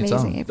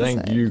amazing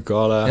episode. Thank you,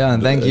 Carla. Yeah,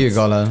 and thank you,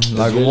 Carla.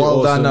 Like, really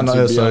well awesome done on to be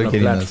also on a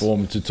getting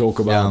platform to talk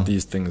about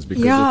these things,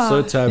 because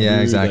it's so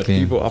taboo that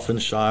people often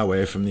shy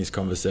away from these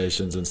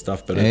conversations and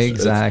stuff. But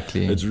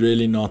it's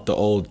really not the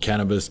old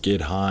cannabis,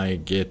 get high,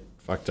 get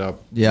fucked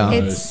up. Yeah,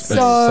 it's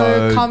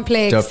so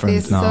complex.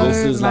 There's so this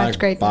is much like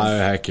greatness.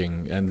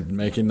 Biohacking and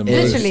making the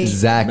most.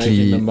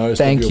 Exactly.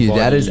 Thank you.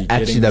 That is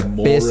actually the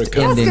best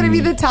ending. That's going to be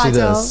the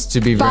title.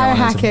 To be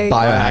biohacking.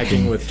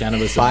 Biohacking with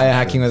cannabis.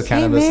 Biohacking with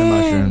cannabis and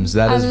mushrooms.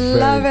 That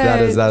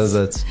is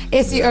it.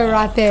 SEO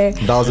right there.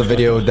 That was a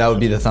video. That would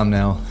be the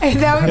thumbnail.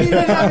 That would be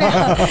the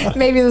thumbnail.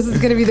 Maybe this is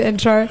going to be the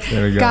intro.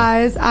 There we go.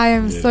 Guys, I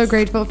am so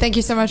grateful. Thank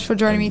you so much for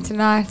joining me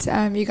tonight.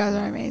 You guys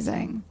are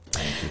amazing.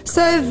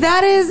 So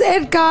that is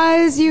it,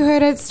 guys. You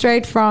heard it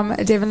straight from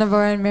Devin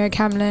Lavoie and Merrick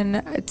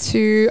Hamlin,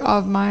 two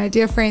of my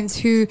dear friends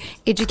who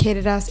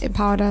educated us,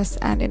 empowered us,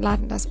 and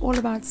enlightened us all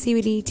about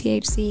CBD,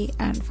 THC,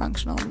 and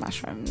functional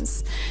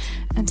mushrooms.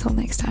 Until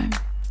next time,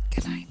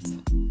 good night.